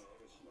monsters. あ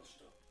る話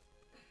だ。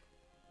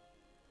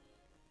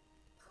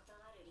断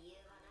る理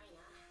由はない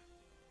な。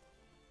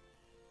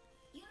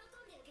喜ん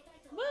で受けたい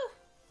と。 Woo!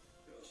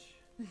 よし。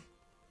で、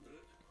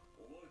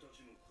お前た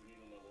ちの国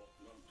の名は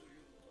何とい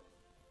うのだ。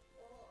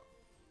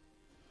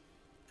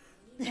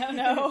 No,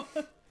 no. 考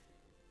え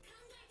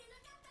てな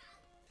かっ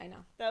た。 I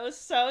know. That was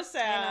so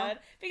sad.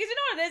 Because you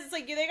know what it is? It's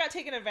like they got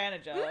taken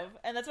advantage of.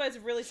 And that's why it's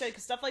really sad,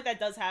 because stuff like that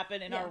does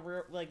happen in Yeah.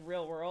 our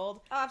real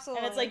world. Oh, absolutely.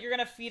 And it's like you're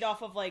gonna feed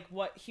off of like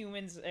what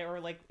humans, or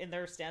like in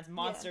their stance,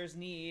 monsters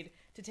need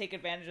to take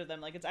advantage of them.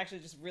 Like it's actually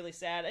just really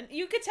sad. And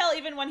you could tell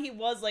even when he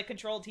was like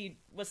controlled, he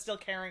was still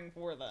caring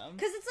for them.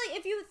 Because it's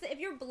like if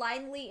you're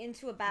blindly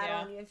into a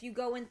battle, Yeah. and if you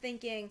go in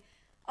thinking,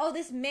 oh,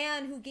 this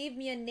man who gave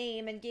me a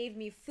name and gave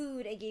me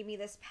food and gave me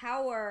this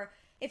power,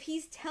 if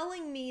he's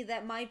telling me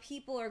that my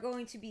people are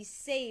going to be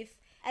safe,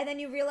 and then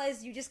you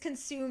realize you just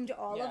consumed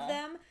all Yeah. of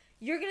them,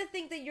 you're gonna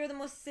think that you're the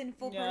most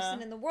sinful Yeah.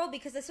 person in the world,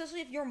 because especially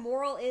if your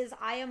moral is,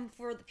 I am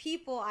for the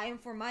people, I am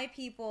for my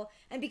people,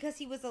 and because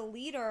he was a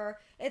leader,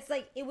 it's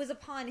like it was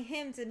upon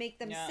him to make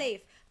them Yeah.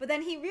 safe. But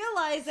then he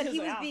realized that He he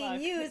was was like, being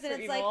fuck, used, and for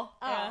it's like, evil.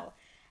 oh. Yeah.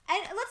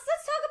 And let's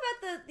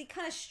talk about the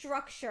kind of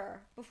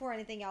structure before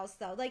anything else,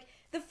 though. Like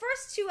the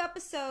first 2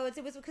 episodes,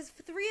 it was because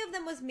 3 of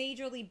them was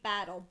majorly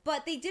battle,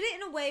 but they did it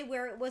in a way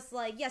where it was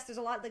like, yes, there's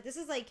a lot. Like this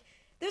is like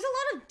there's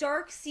a lot of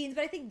dark scenes,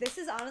 but I think this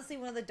is honestly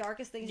one of the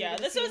darkest things. Yeah, you're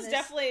gonna this see in was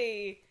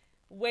definitely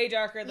way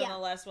darker than Yeah. the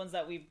last ones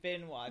that we've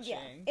been watching.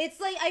 Yeah,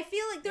 it's like I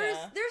feel like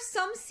Yeah. there's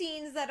some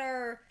scenes that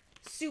are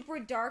super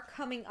dark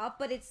coming up,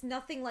 but it's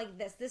nothing like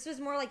this. This was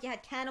more like you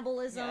had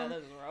cannibalism, Yeah, that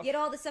was rough. you had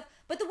all this stuff.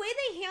 But the way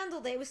they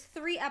handled it, it was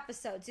 3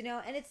 episodes, you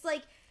know, and it's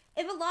like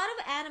if a lot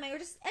of anime or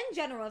just in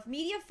general, if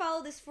media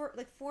follow this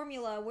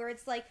formula where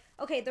it's like,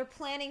 okay, they're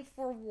planning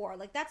for war,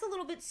 like that's a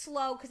little bit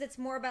slow because it's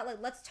more about like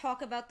let's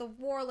talk about the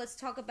war, let's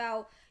talk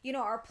about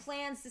our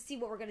plans to see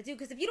what we're gonna do.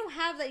 Because if you don't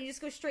have that, you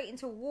just go straight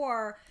into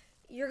war.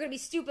 You're gonna be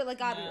stupid like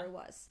Gabiru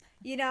was,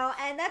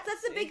 and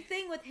that's the big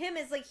thing with him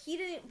is like he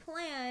didn't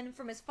plan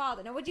from his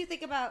father. Now, what do you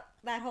think about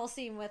that whole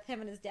scene with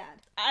him and his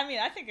dad? I mean,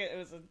 I think it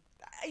was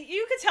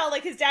you could tell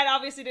like his dad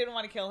obviously didn't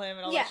want to kill him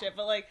and all Yeah. that shit,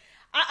 but like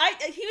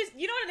he was,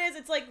 you know what it is?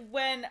 It's like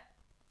when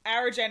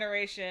our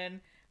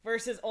generation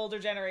versus older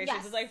generations.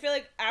 Yes. It's like, I feel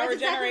like our That's exactly what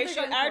they're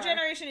generation, going our for.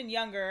 generation and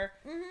younger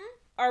Mm-hmm.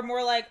 are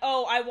more like,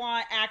 oh, I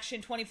want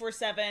action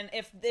 24/7.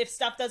 If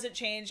stuff doesn't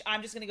change,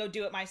 I'm just gonna go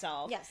do it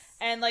myself. Yes.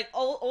 And like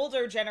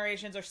older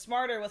generations are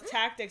smarter with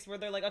tactics where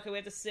they're like, okay, we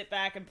have to sit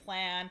back and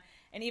plan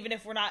and even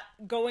if we're not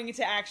going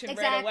into action right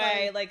Exactly.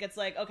 away, like it's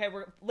like, okay,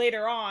 we're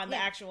later on the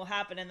Yeah. action will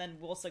happen and then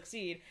we'll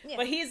succeed. Yeah.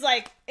 But he's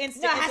like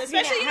instant, No, it has to be now.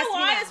 especially It you has know to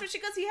be why? now. Especially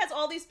because he has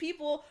all these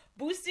people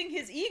boosting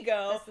his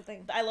ego. That's the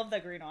thing. I love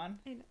that green on.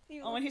 I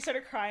know. Oh, when he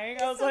started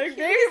crying, I was so like, cute.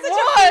 baby He's such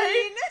boy! a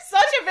queen.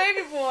 Such a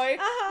baby boy!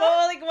 Uh-huh.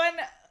 But like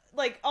when,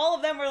 like all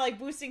of them were like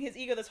boosting his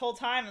ego this whole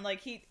time, and like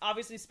he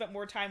obviously spent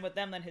more time with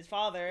them than his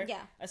father.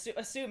 Yeah.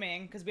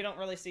 Assuming, because we don't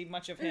really see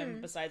much of him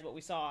besides what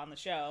we saw on the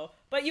show.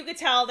 But you could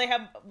tell they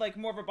have like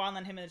more of a bond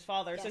than him and his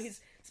father. So Yes.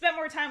 he's spent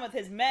more time with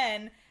his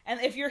men, and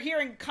if you're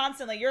hearing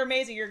constantly, you're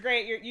amazing, you're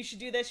great, you should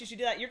do this, you should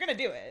do that, you're gonna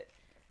do it.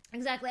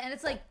 Exactly, and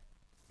it's like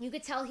you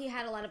could tell he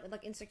had a lot of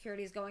like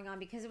insecurities going on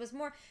because it was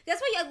more.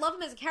 That's why I love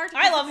him as a character.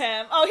 I love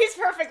him. Oh, he's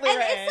perfectly And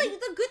written. it's like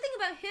the good thing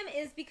about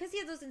him is because he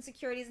had those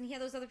insecurities and he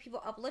had those other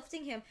people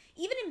uplifting him.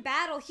 Even in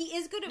battle, he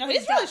is good at no, what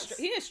he's he really does.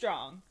 he is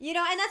strong. You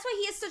know, and that's why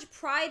he has such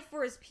pride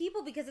for his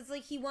people because it's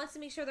like he wants to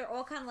make sure they're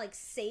all kind of like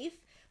safe.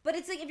 But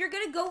it's like if you're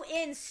gonna go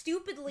in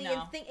stupidly No.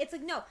 and think it's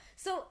like no.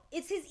 So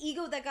it's his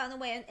ego that got in the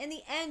way. And in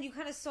the end, you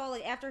kind of saw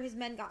like after his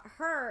men got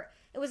hurt,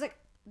 it was like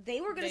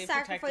they were gonna They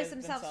sacrifice protected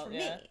themselves for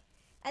themselves, me.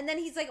 And then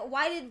he's like,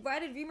 why did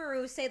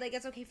Rimuru say like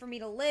it's okay for me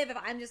to live if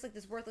I'm just like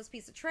this worthless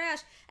piece of trash?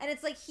 And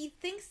it's like he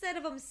thinks that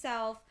of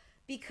himself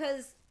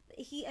because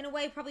he in a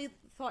way probably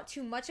thought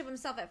too much of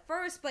himself at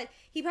first, but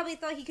he probably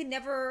thought he could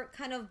never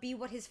kind of be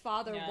what his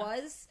father Yeah.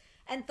 was.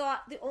 And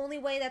thought the only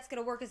way that's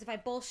going to work is if I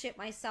bullshit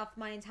myself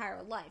my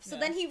entire life. So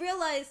Yeah. then he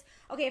realized,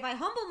 okay, if I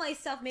humble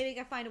myself, maybe I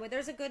can find a way.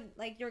 There's a good,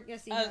 like, you're going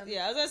to see him.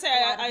 Yeah, I was gonna say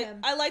a lot of I him.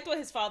 I liked what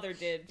his father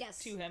did Yes.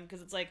 to him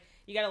because it's like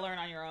you got to learn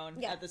on your own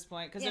Yeah. at this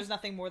point because Yeah. there's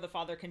nothing more the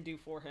father can do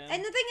for him.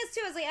 And the thing is,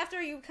 too, is like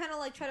after you kind of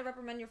like try to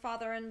reprimand your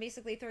father and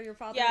basically throw your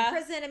father Yeah. in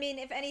prison, I mean,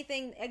 if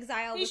anything,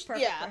 exile was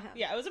perfect yeah, for him.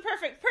 yeah, it was a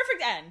perfect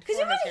end. Because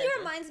you for know his what he character.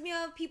 reminds me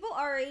of? People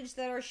our age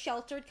that are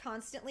sheltered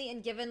constantly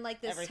and given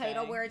like this Everything,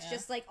 title where it's yeah.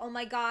 just like, oh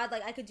my god,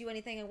 like I could do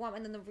anything I want,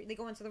 and then they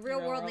go into the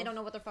real world and they don't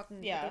know what they're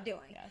fucking Yeah, what they're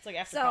doing. Yeah, it's like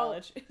after So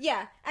college.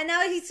 yeah, and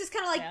now he's just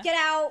kind of like, Yeah. get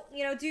out,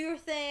 you know, do your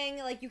thing.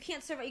 Like you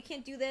can't survive, you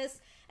can't do this.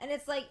 And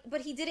it's like,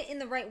 but he did it in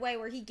the right way,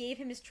 where he gave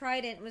him his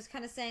trident and was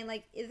kind of saying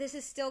like, this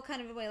is still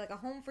kind of a way like a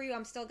home for you.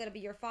 I'm still gonna be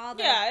your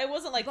father. Yeah, it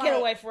wasn't like But- get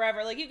away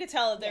forever. Like you could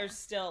tell that Yeah. there's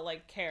still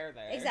like care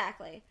there.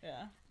 Exactly.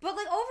 Yeah. But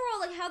like overall,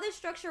 like how this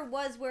structure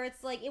was, where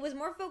it's like it was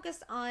more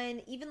focused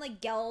on even like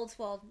Geld,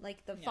 well,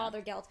 like the Yeah.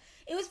 father Geld.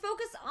 It was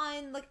focused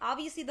on like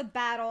obviously the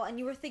battle, and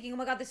you were thinking, oh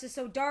my god, this is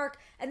so dark.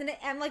 And then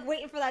I'm like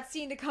waiting for that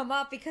scene to come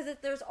up because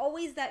there's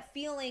always that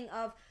feeling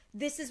of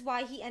this is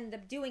why he ended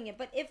up doing it.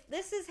 But if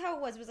this is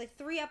how it was like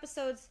 3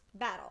 episodes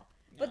battle.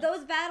 But Yeah.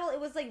 those battle, it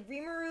was like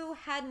Rimuru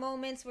had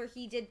moments where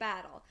he did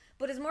battle,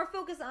 but it's more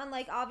focused on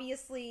like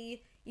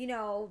obviously, you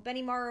know,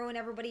 Benimaru and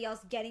everybody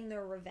else getting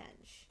their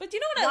revenge. But do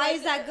you know what I Why like?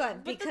 is that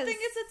good? But the Because- thing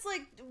is, it's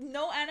like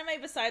no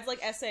anime besides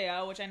like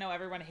SAO, which I know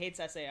everyone hates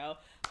SAO,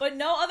 but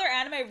no other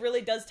anime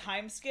really does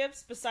time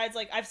skips besides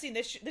like I've seen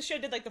this show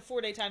did like the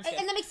 4-day time skip.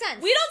 And that makes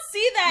sense. We don't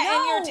see that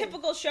in No. your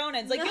typical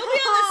shonens. Like you'll be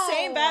on the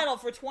same No. battle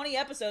for 20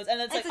 episodes,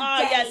 and it's It's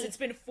like, a day. yes, it's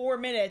been 4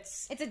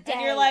 minutes. It's a And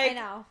day, you're like, I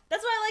know.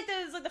 That's why I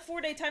like the like the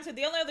 4-day time skip.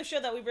 The only other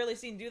show that we've really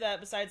seen do that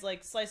besides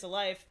like Slice of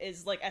Life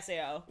is like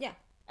SAO. Yeah.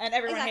 And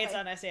everyone Exactly. hates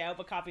on SAO,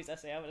 but copies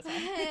SAO, but it's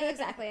fine.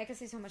 Exactly. I could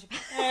say so much about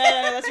it.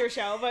 That's your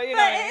show, but you know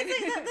But what I mean.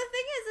 it's like, the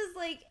thing is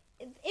like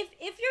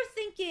if you're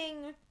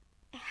thinking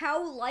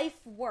how life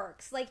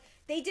works, like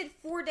they did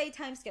 4-day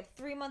time skip,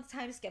 3-month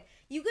time skip.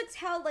 You could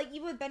tell, like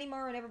even with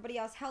Benimaru and everybody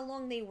else, how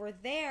long they were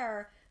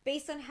there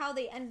based on how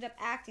they ended up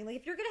acting. Like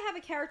if you're gonna have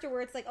a character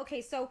where it's like,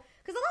 okay, so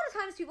because a lot of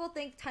times people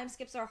think time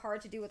skips are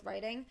hard to do with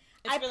writing.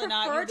 It's I really prefer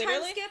not. You time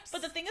literally, skips.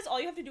 but the thing is, all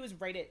you have to do is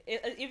write it.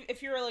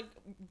 If you're like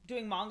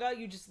doing manga,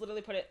 you just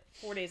literally put it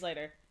 4 days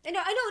later. I know,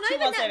 not 2 even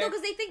months that later. though,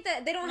 because they think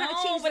that they don't have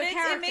to change but their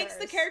characters. it makes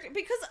the character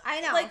because I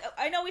know. Like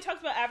I know we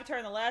talked about Avatar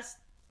in the last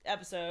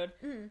episode,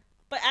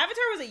 but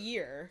Avatar was a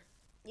year.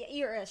 Yeah,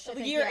 year-ish. I A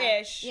think,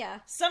 year-ish. Yeah.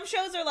 Some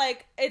shows are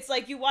like, it's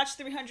like you watch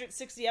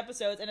 360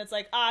 episodes and it's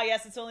like,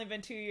 yes, it's only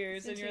been 2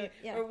 years and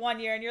or 1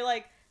 year, and you're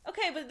like,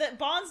 okay, but the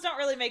bonds don't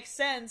really make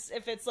sense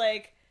if it's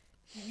like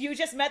you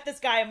just met this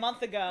guy a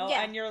month ago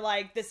and you're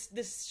like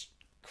this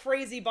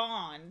crazy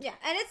bond. Yeah,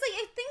 and it's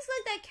like things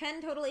like that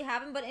can totally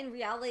happen, but in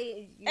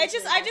reality, I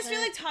just feel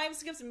like time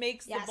skips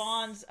makes the Yes.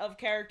 bonds of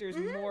characters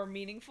more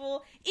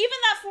meaningful. Even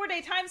that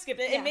 4-day time skip,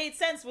 it made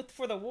sense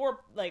for the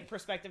war like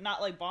perspective,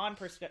 not like bond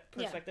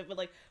perspective, but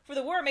like for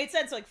the war it made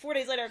sense. Like 4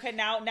 days later, okay,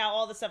 now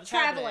all this stuff is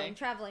happening.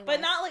 traveling,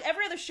 But not like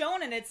every other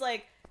shonen. It's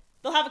like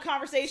they'll have a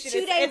conversation.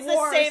 2-day it's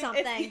war the same, or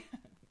something.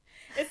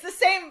 It's the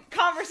same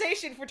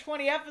conversation for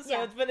 20 episodes,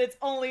 Yeah. but it's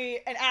only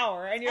an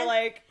hour, and you're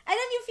like, and then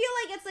you feel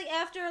like it's like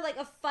after like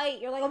a fight,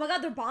 you're like, oh my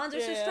god, their bonds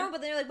are so Yeah. strong,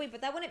 but then you're like, wait, but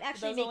that wouldn't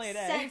actually That was only make a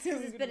day. sense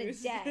because it's been a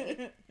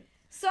day.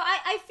 So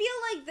I feel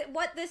like that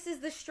what this is,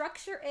 the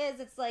structure is,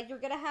 it's like you're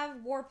gonna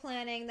have war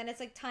planning, then it's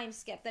like time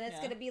skip, then it's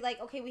Yeah. gonna be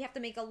like, okay, we have to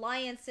make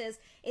alliances,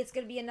 it's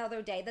gonna be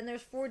another day, then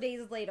there's 4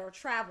 days later,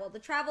 travel. The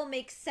travel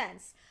makes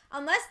sense.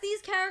 Unless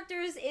these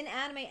characters in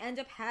anime end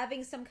up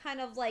having some kind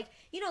of like,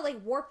 you know,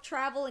 like warp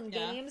travel in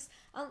Yeah. games.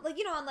 Like,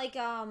 you know, on like,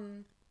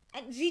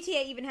 and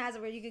GTA even has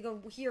it where you could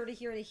go here to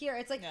here to here.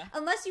 It's like, Yeah.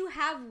 unless you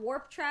have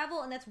warp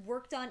travel and that's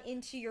worked on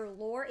into your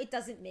lore, it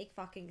doesn't make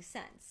fucking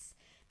sense.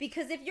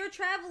 Because if you're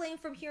traveling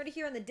from here to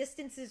here and the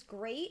distance is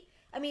great,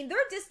 I mean, their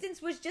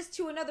distance was just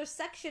to another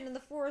section in the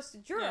Forest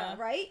of Jura, Yeah.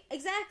 right?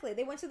 Exactly.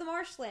 They went to the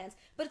marshlands.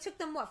 But it took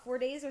them, what, 4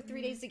 days or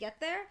 3 days to get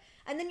there?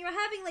 And then you're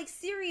having, like,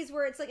 series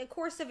where it's, like, a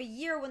course of a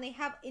year when they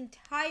have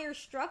entire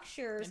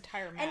structures.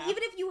 Entire map. And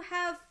even if you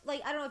have,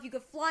 like, I don't know, if you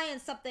could fly on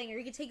something or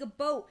you could take a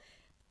boat,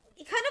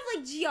 kind of,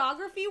 like,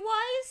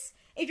 geography-wise,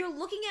 if you're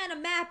looking at a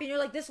map and you're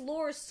like, this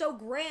lore is so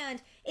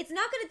grand, it's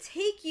not going to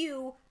take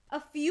you a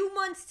few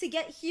months to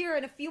get here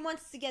and a few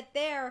months to get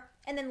there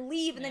and then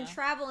leave and then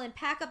travel and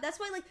pack up. That's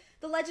why, like,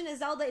 The Legend of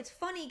Zelda, it's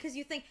funny because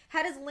you think,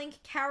 how does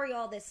Link carry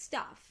all this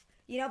stuff?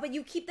 You know, but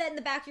you keep that in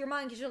the back of your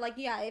mind because you're like,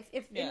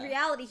 if in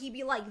reality he'd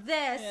be like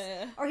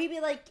this, or he'd be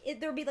like,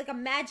 there'd be like a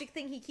magic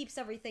thing he keeps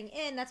everything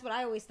in. That's what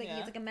I always think.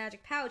 It's like a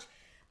magic pouch.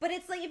 But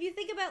it's like, if you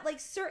think about like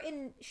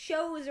certain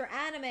shows or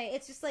anime,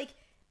 it's just like,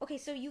 okay,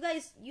 so you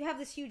have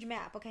this huge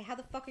map. Okay, how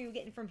the fuck are you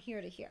getting from here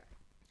to here?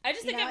 I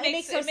just think You know, it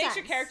makes no your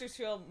sense. characters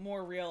feel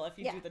more real if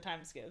you do the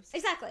time skips.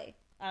 Exactly.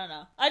 I don't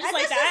know. I just And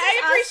like this that.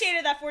 is I us-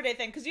 appreciated that 4-day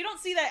thing because you don't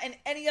see that in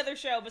any other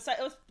show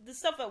besides the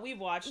stuff that we've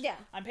watched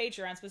on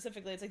Patreon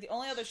specifically. It's like the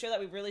only other show that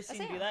we've really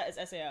seen do that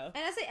is SAO.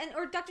 And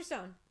or Dr.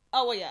 Stone.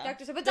 Oh well, yeah.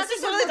 Dr. Stone, but This Dr. is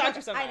Stone's really more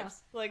Dr. Stone I know. vibes.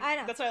 Like, I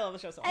know. That's why I love the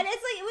show so much. And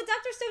it's like with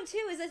Dr. Stone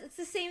too, is it's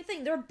the same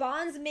thing. Their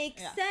bonds make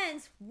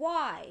sense.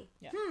 Why?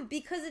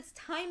 Because it's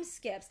time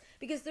skips.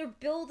 Because they're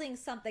building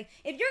something.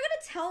 If you're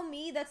gonna tell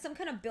me that some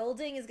kind of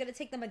building is gonna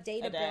take them a day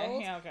to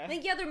build, okay.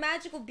 like they're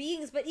magical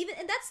beings, but even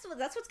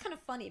that's what's kind of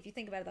funny if you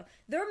think about it though.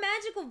 They're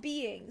magical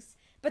beings,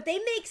 but they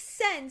make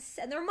sense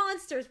and they're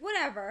monsters,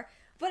 whatever.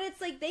 But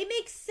it's like they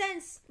make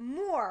sense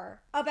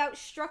more about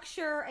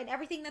structure and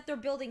everything that they're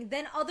building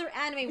than other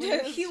anime when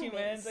they're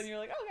humans. And you're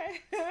like, okay,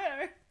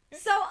 whatever.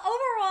 So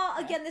overall,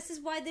 again, this is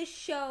why this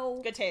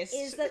show Good taste.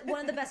 is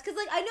one of the best. Because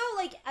like I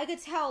know, like I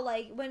could tell,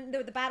 like when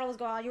the battle was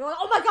going on, you were like,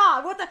 oh my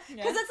god, what the?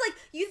 Because it's like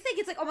you think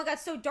it's like, oh my god,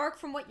 so dark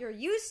from what you're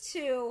used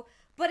to.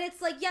 But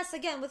it's like, yes,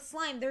 again with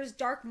slime, there's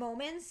dark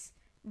moments,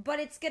 but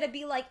it's gonna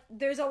be like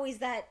there's always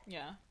that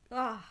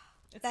that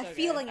so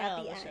feeling good. I at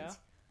love the the end. show.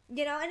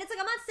 You know, and it's like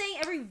I'm not saying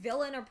every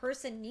villain or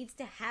person needs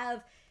to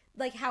have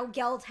like how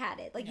Geld had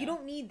it. Like you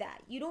don't need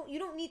that. You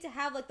don't need to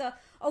have like the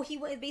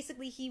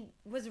he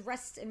was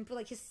rest and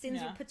like his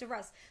sins were put to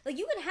rest. Like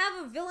you can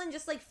have a villain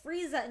just like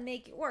Frieza and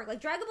make it work.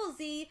 Like Dragon Ball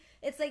Z,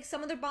 it's like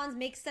some of their bonds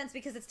make sense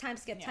because it's time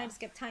skip,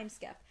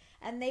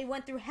 and they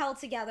went through hell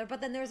together.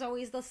 But then there's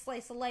always the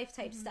slice of life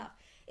type stuff.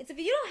 It's if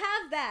you don't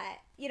have that,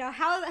 you know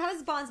how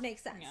does bonds make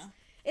sense? Yeah.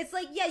 It's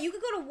like you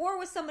could go to war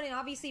with somebody and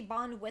obviously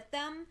bond with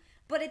them.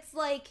 But it's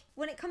like,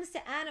 when it comes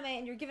to anime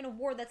and you're given a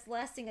war that's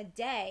lasting a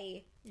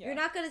day, you're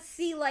not going to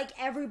see, like,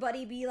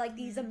 everybody be, like,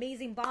 these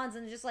amazing bonds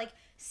and just, like,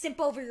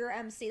 simp over your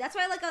MC. That's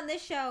why, like, on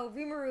this show,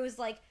 Rimuru is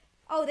like,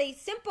 they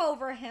simp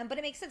over him, but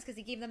it makes sense because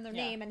he gave them their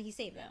name and he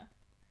saved them.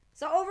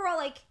 So, overall,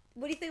 like,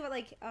 what do you think about,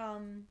 like,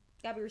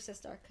 Gabiru's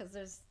sister? Because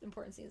there's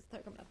important scenes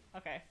that are coming up.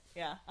 Okay,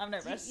 yeah, I'm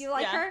nervous. You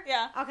like her?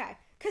 Yeah. Okay.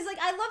 Because, like,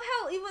 I love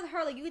how, even with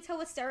her, like, you could tell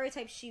what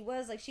stereotype she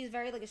was. Like, she's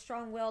very, like, a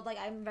strong-willed, like,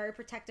 I'm very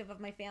protective of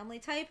my family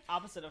type.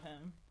 Opposite of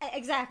him.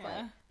 Exactly.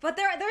 Yeah. But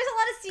there's a lot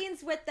of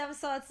scenes with them,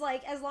 so it's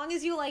like, as long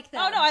as you like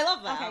them. Oh, no, I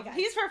love that. Okay, guys.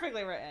 He's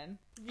perfectly written.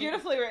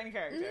 Beautifully written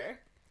character.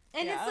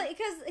 And it's like,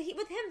 because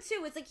with him,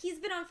 too, it's like, he's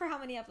been on for how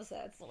many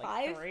episodes? Like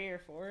 5? 3 or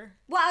 4.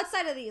 Well,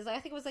 outside of these. I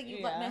think it was, like,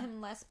 you met him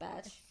last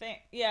batch.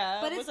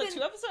 But was it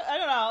 2 episodes? I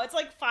don't know. It's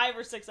like 5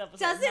 or 6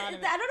 episodes. I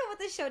don't know what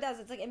this show does.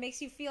 It's like, it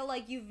makes you feel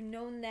like you've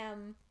known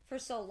them for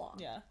so long.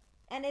 Yeah.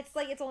 And it's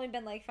like, it's only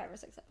been like 5 or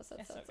 6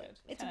 episodes. It's so so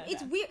it's like, good.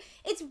 it's weird.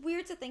 It's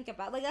weird to think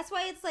about. Like, that's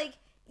why it's like,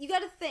 you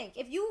gotta think.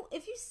 If you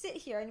sit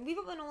here, and we've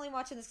been only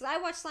watching this, because I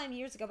watched Slime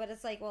years ago, but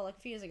it's like, well, like a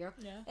few years ago.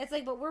 Yeah. It's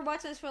like, but we're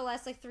watching this for the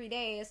last, like, 3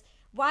 days.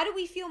 Why do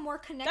we feel more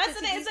connected That's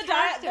to the these thing.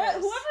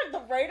 characters? Whoever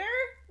the writer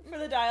for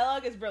the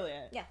the is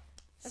brilliant. Yeah.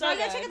 So I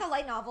gotta good. check out the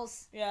light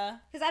novels. Yeah.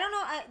 Because I don't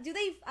know,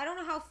 I don't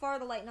know how far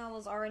the light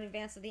novels are in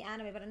advance of the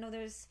anime, but I know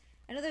there's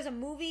a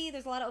movie,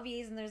 there's a lot of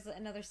OVAs, and there's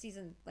another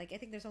season. Like, I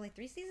think there's only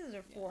 3 seasons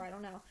or 4, I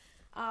don't know.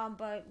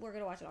 But we're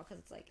gonna watch it all because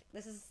it's like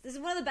this is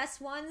one of the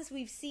best ones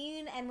we've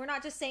seen, and we're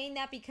not just saying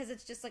that because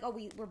it's just like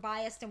we're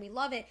biased and we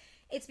love it.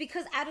 It's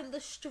because out of the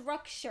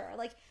structure,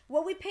 like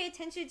what we pay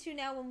attention to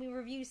now when we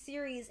review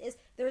series is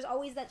there's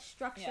always that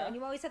structure, and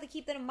you always have to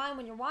keep that in mind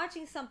when you're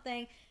watching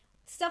something.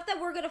 Stuff that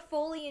we're gonna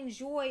fully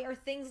enjoy are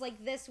things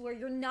like this, where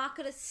you're not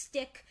gonna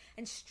stick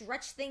and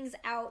stretch things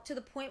out to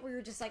the point where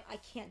you're just like, I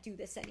can't do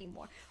this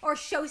anymore, or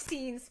show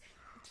scenes.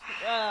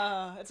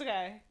 It's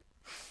okay.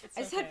 It's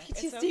I just okay. had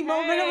PTSD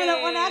moment over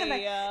that one anime.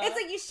 It's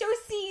like you show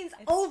scenes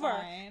over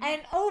fine.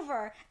 and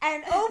over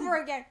and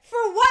over again.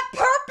 For what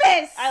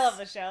purpose? I love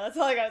the show. That's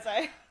all I gotta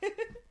say.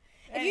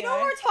 If you know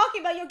what we're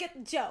talking about, you'll get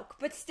the joke.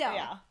 But still.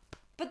 Yeah.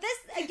 But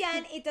this,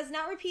 again, it does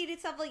not repeat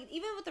itself. Like,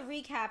 even with the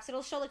recaps,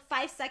 it'll show like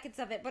 5 seconds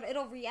of it, but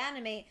it'll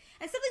reanimate.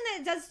 And something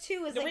that it does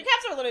too is the like,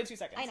 recaps are literally 2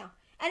 seconds. I know.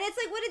 And it's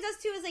like, what it does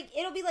too is like,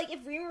 it'll be like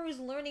if Rimuru was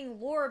learning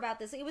lore about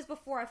this. Like, it was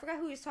before, I forgot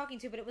who he was talking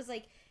to, but it was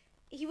like,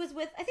 he was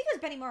with, I think it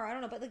was Benny Mara, I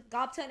don't know, but like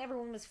Gobta and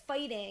everyone was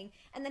fighting,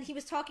 and then he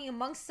was talking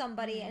amongst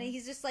somebody, and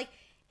he's just like,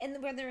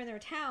 and when they're in their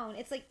town,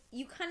 it's like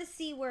you kind of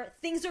see where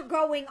things are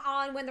going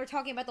on when they're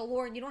talking about the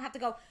lore, and you don't have to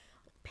go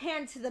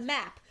pan to the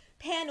map.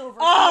 Pan over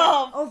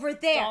here, over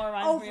there,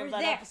 over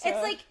there. It's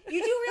like,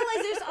 you do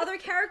realize there's other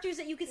characters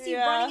that you can see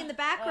running in the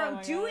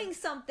background doing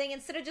something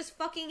instead of just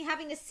fucking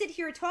having to sit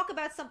here and talk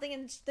about something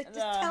and just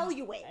tell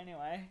you it.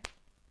 Anyway.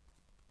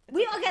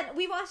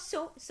 We watched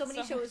so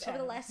many shows over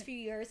the last few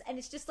years, and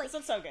it's just like, this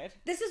one's so good.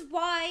 This is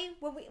why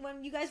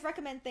when you guys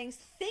recommend things,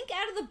 think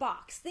out of the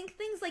box. Think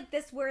things like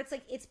this where it's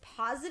like it's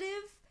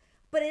positive,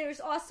 but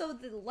there's also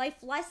the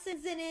life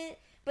lessons in it.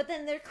 But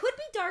then there could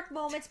be dark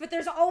moments, but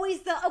there's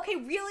always the, okay,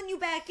 reeling you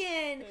back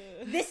in.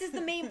 This is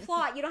the main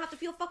plot. You don't have to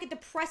feel fucking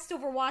depressed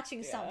over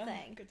watching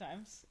something. Good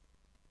times.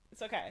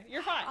 It's okay.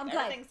 You're fine. I'm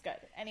Everything's good.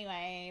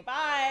 Anyway,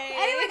 bye.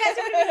 Anyway, guys,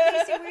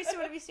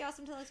 whatever you see,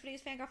 awesome. Till next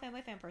videos, fangirl,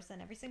 fanboy, fan person,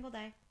 every single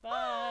day.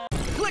 Bye.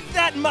 Click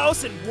that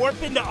mouse and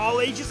warp into All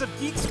Ages of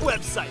Geek's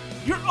website,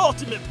 your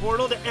ultimate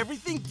portal to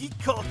everything geek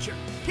culture.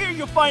 Here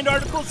you'll find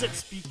articles that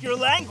speak your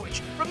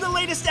language, from the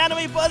latest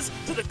anime buzz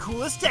to the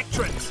coolest tech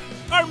trends.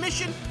 Our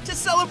mission? To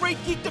celebrate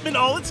geekdom in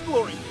all its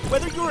glory.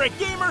 Whether you're a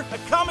gamer, a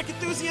comic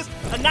enthusiast,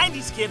 a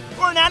 90s kid,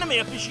 or an anime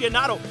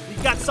aficionado,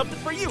 we've got something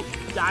for you.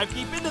 Dive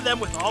deep into them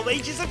with All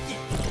Ages of Geek.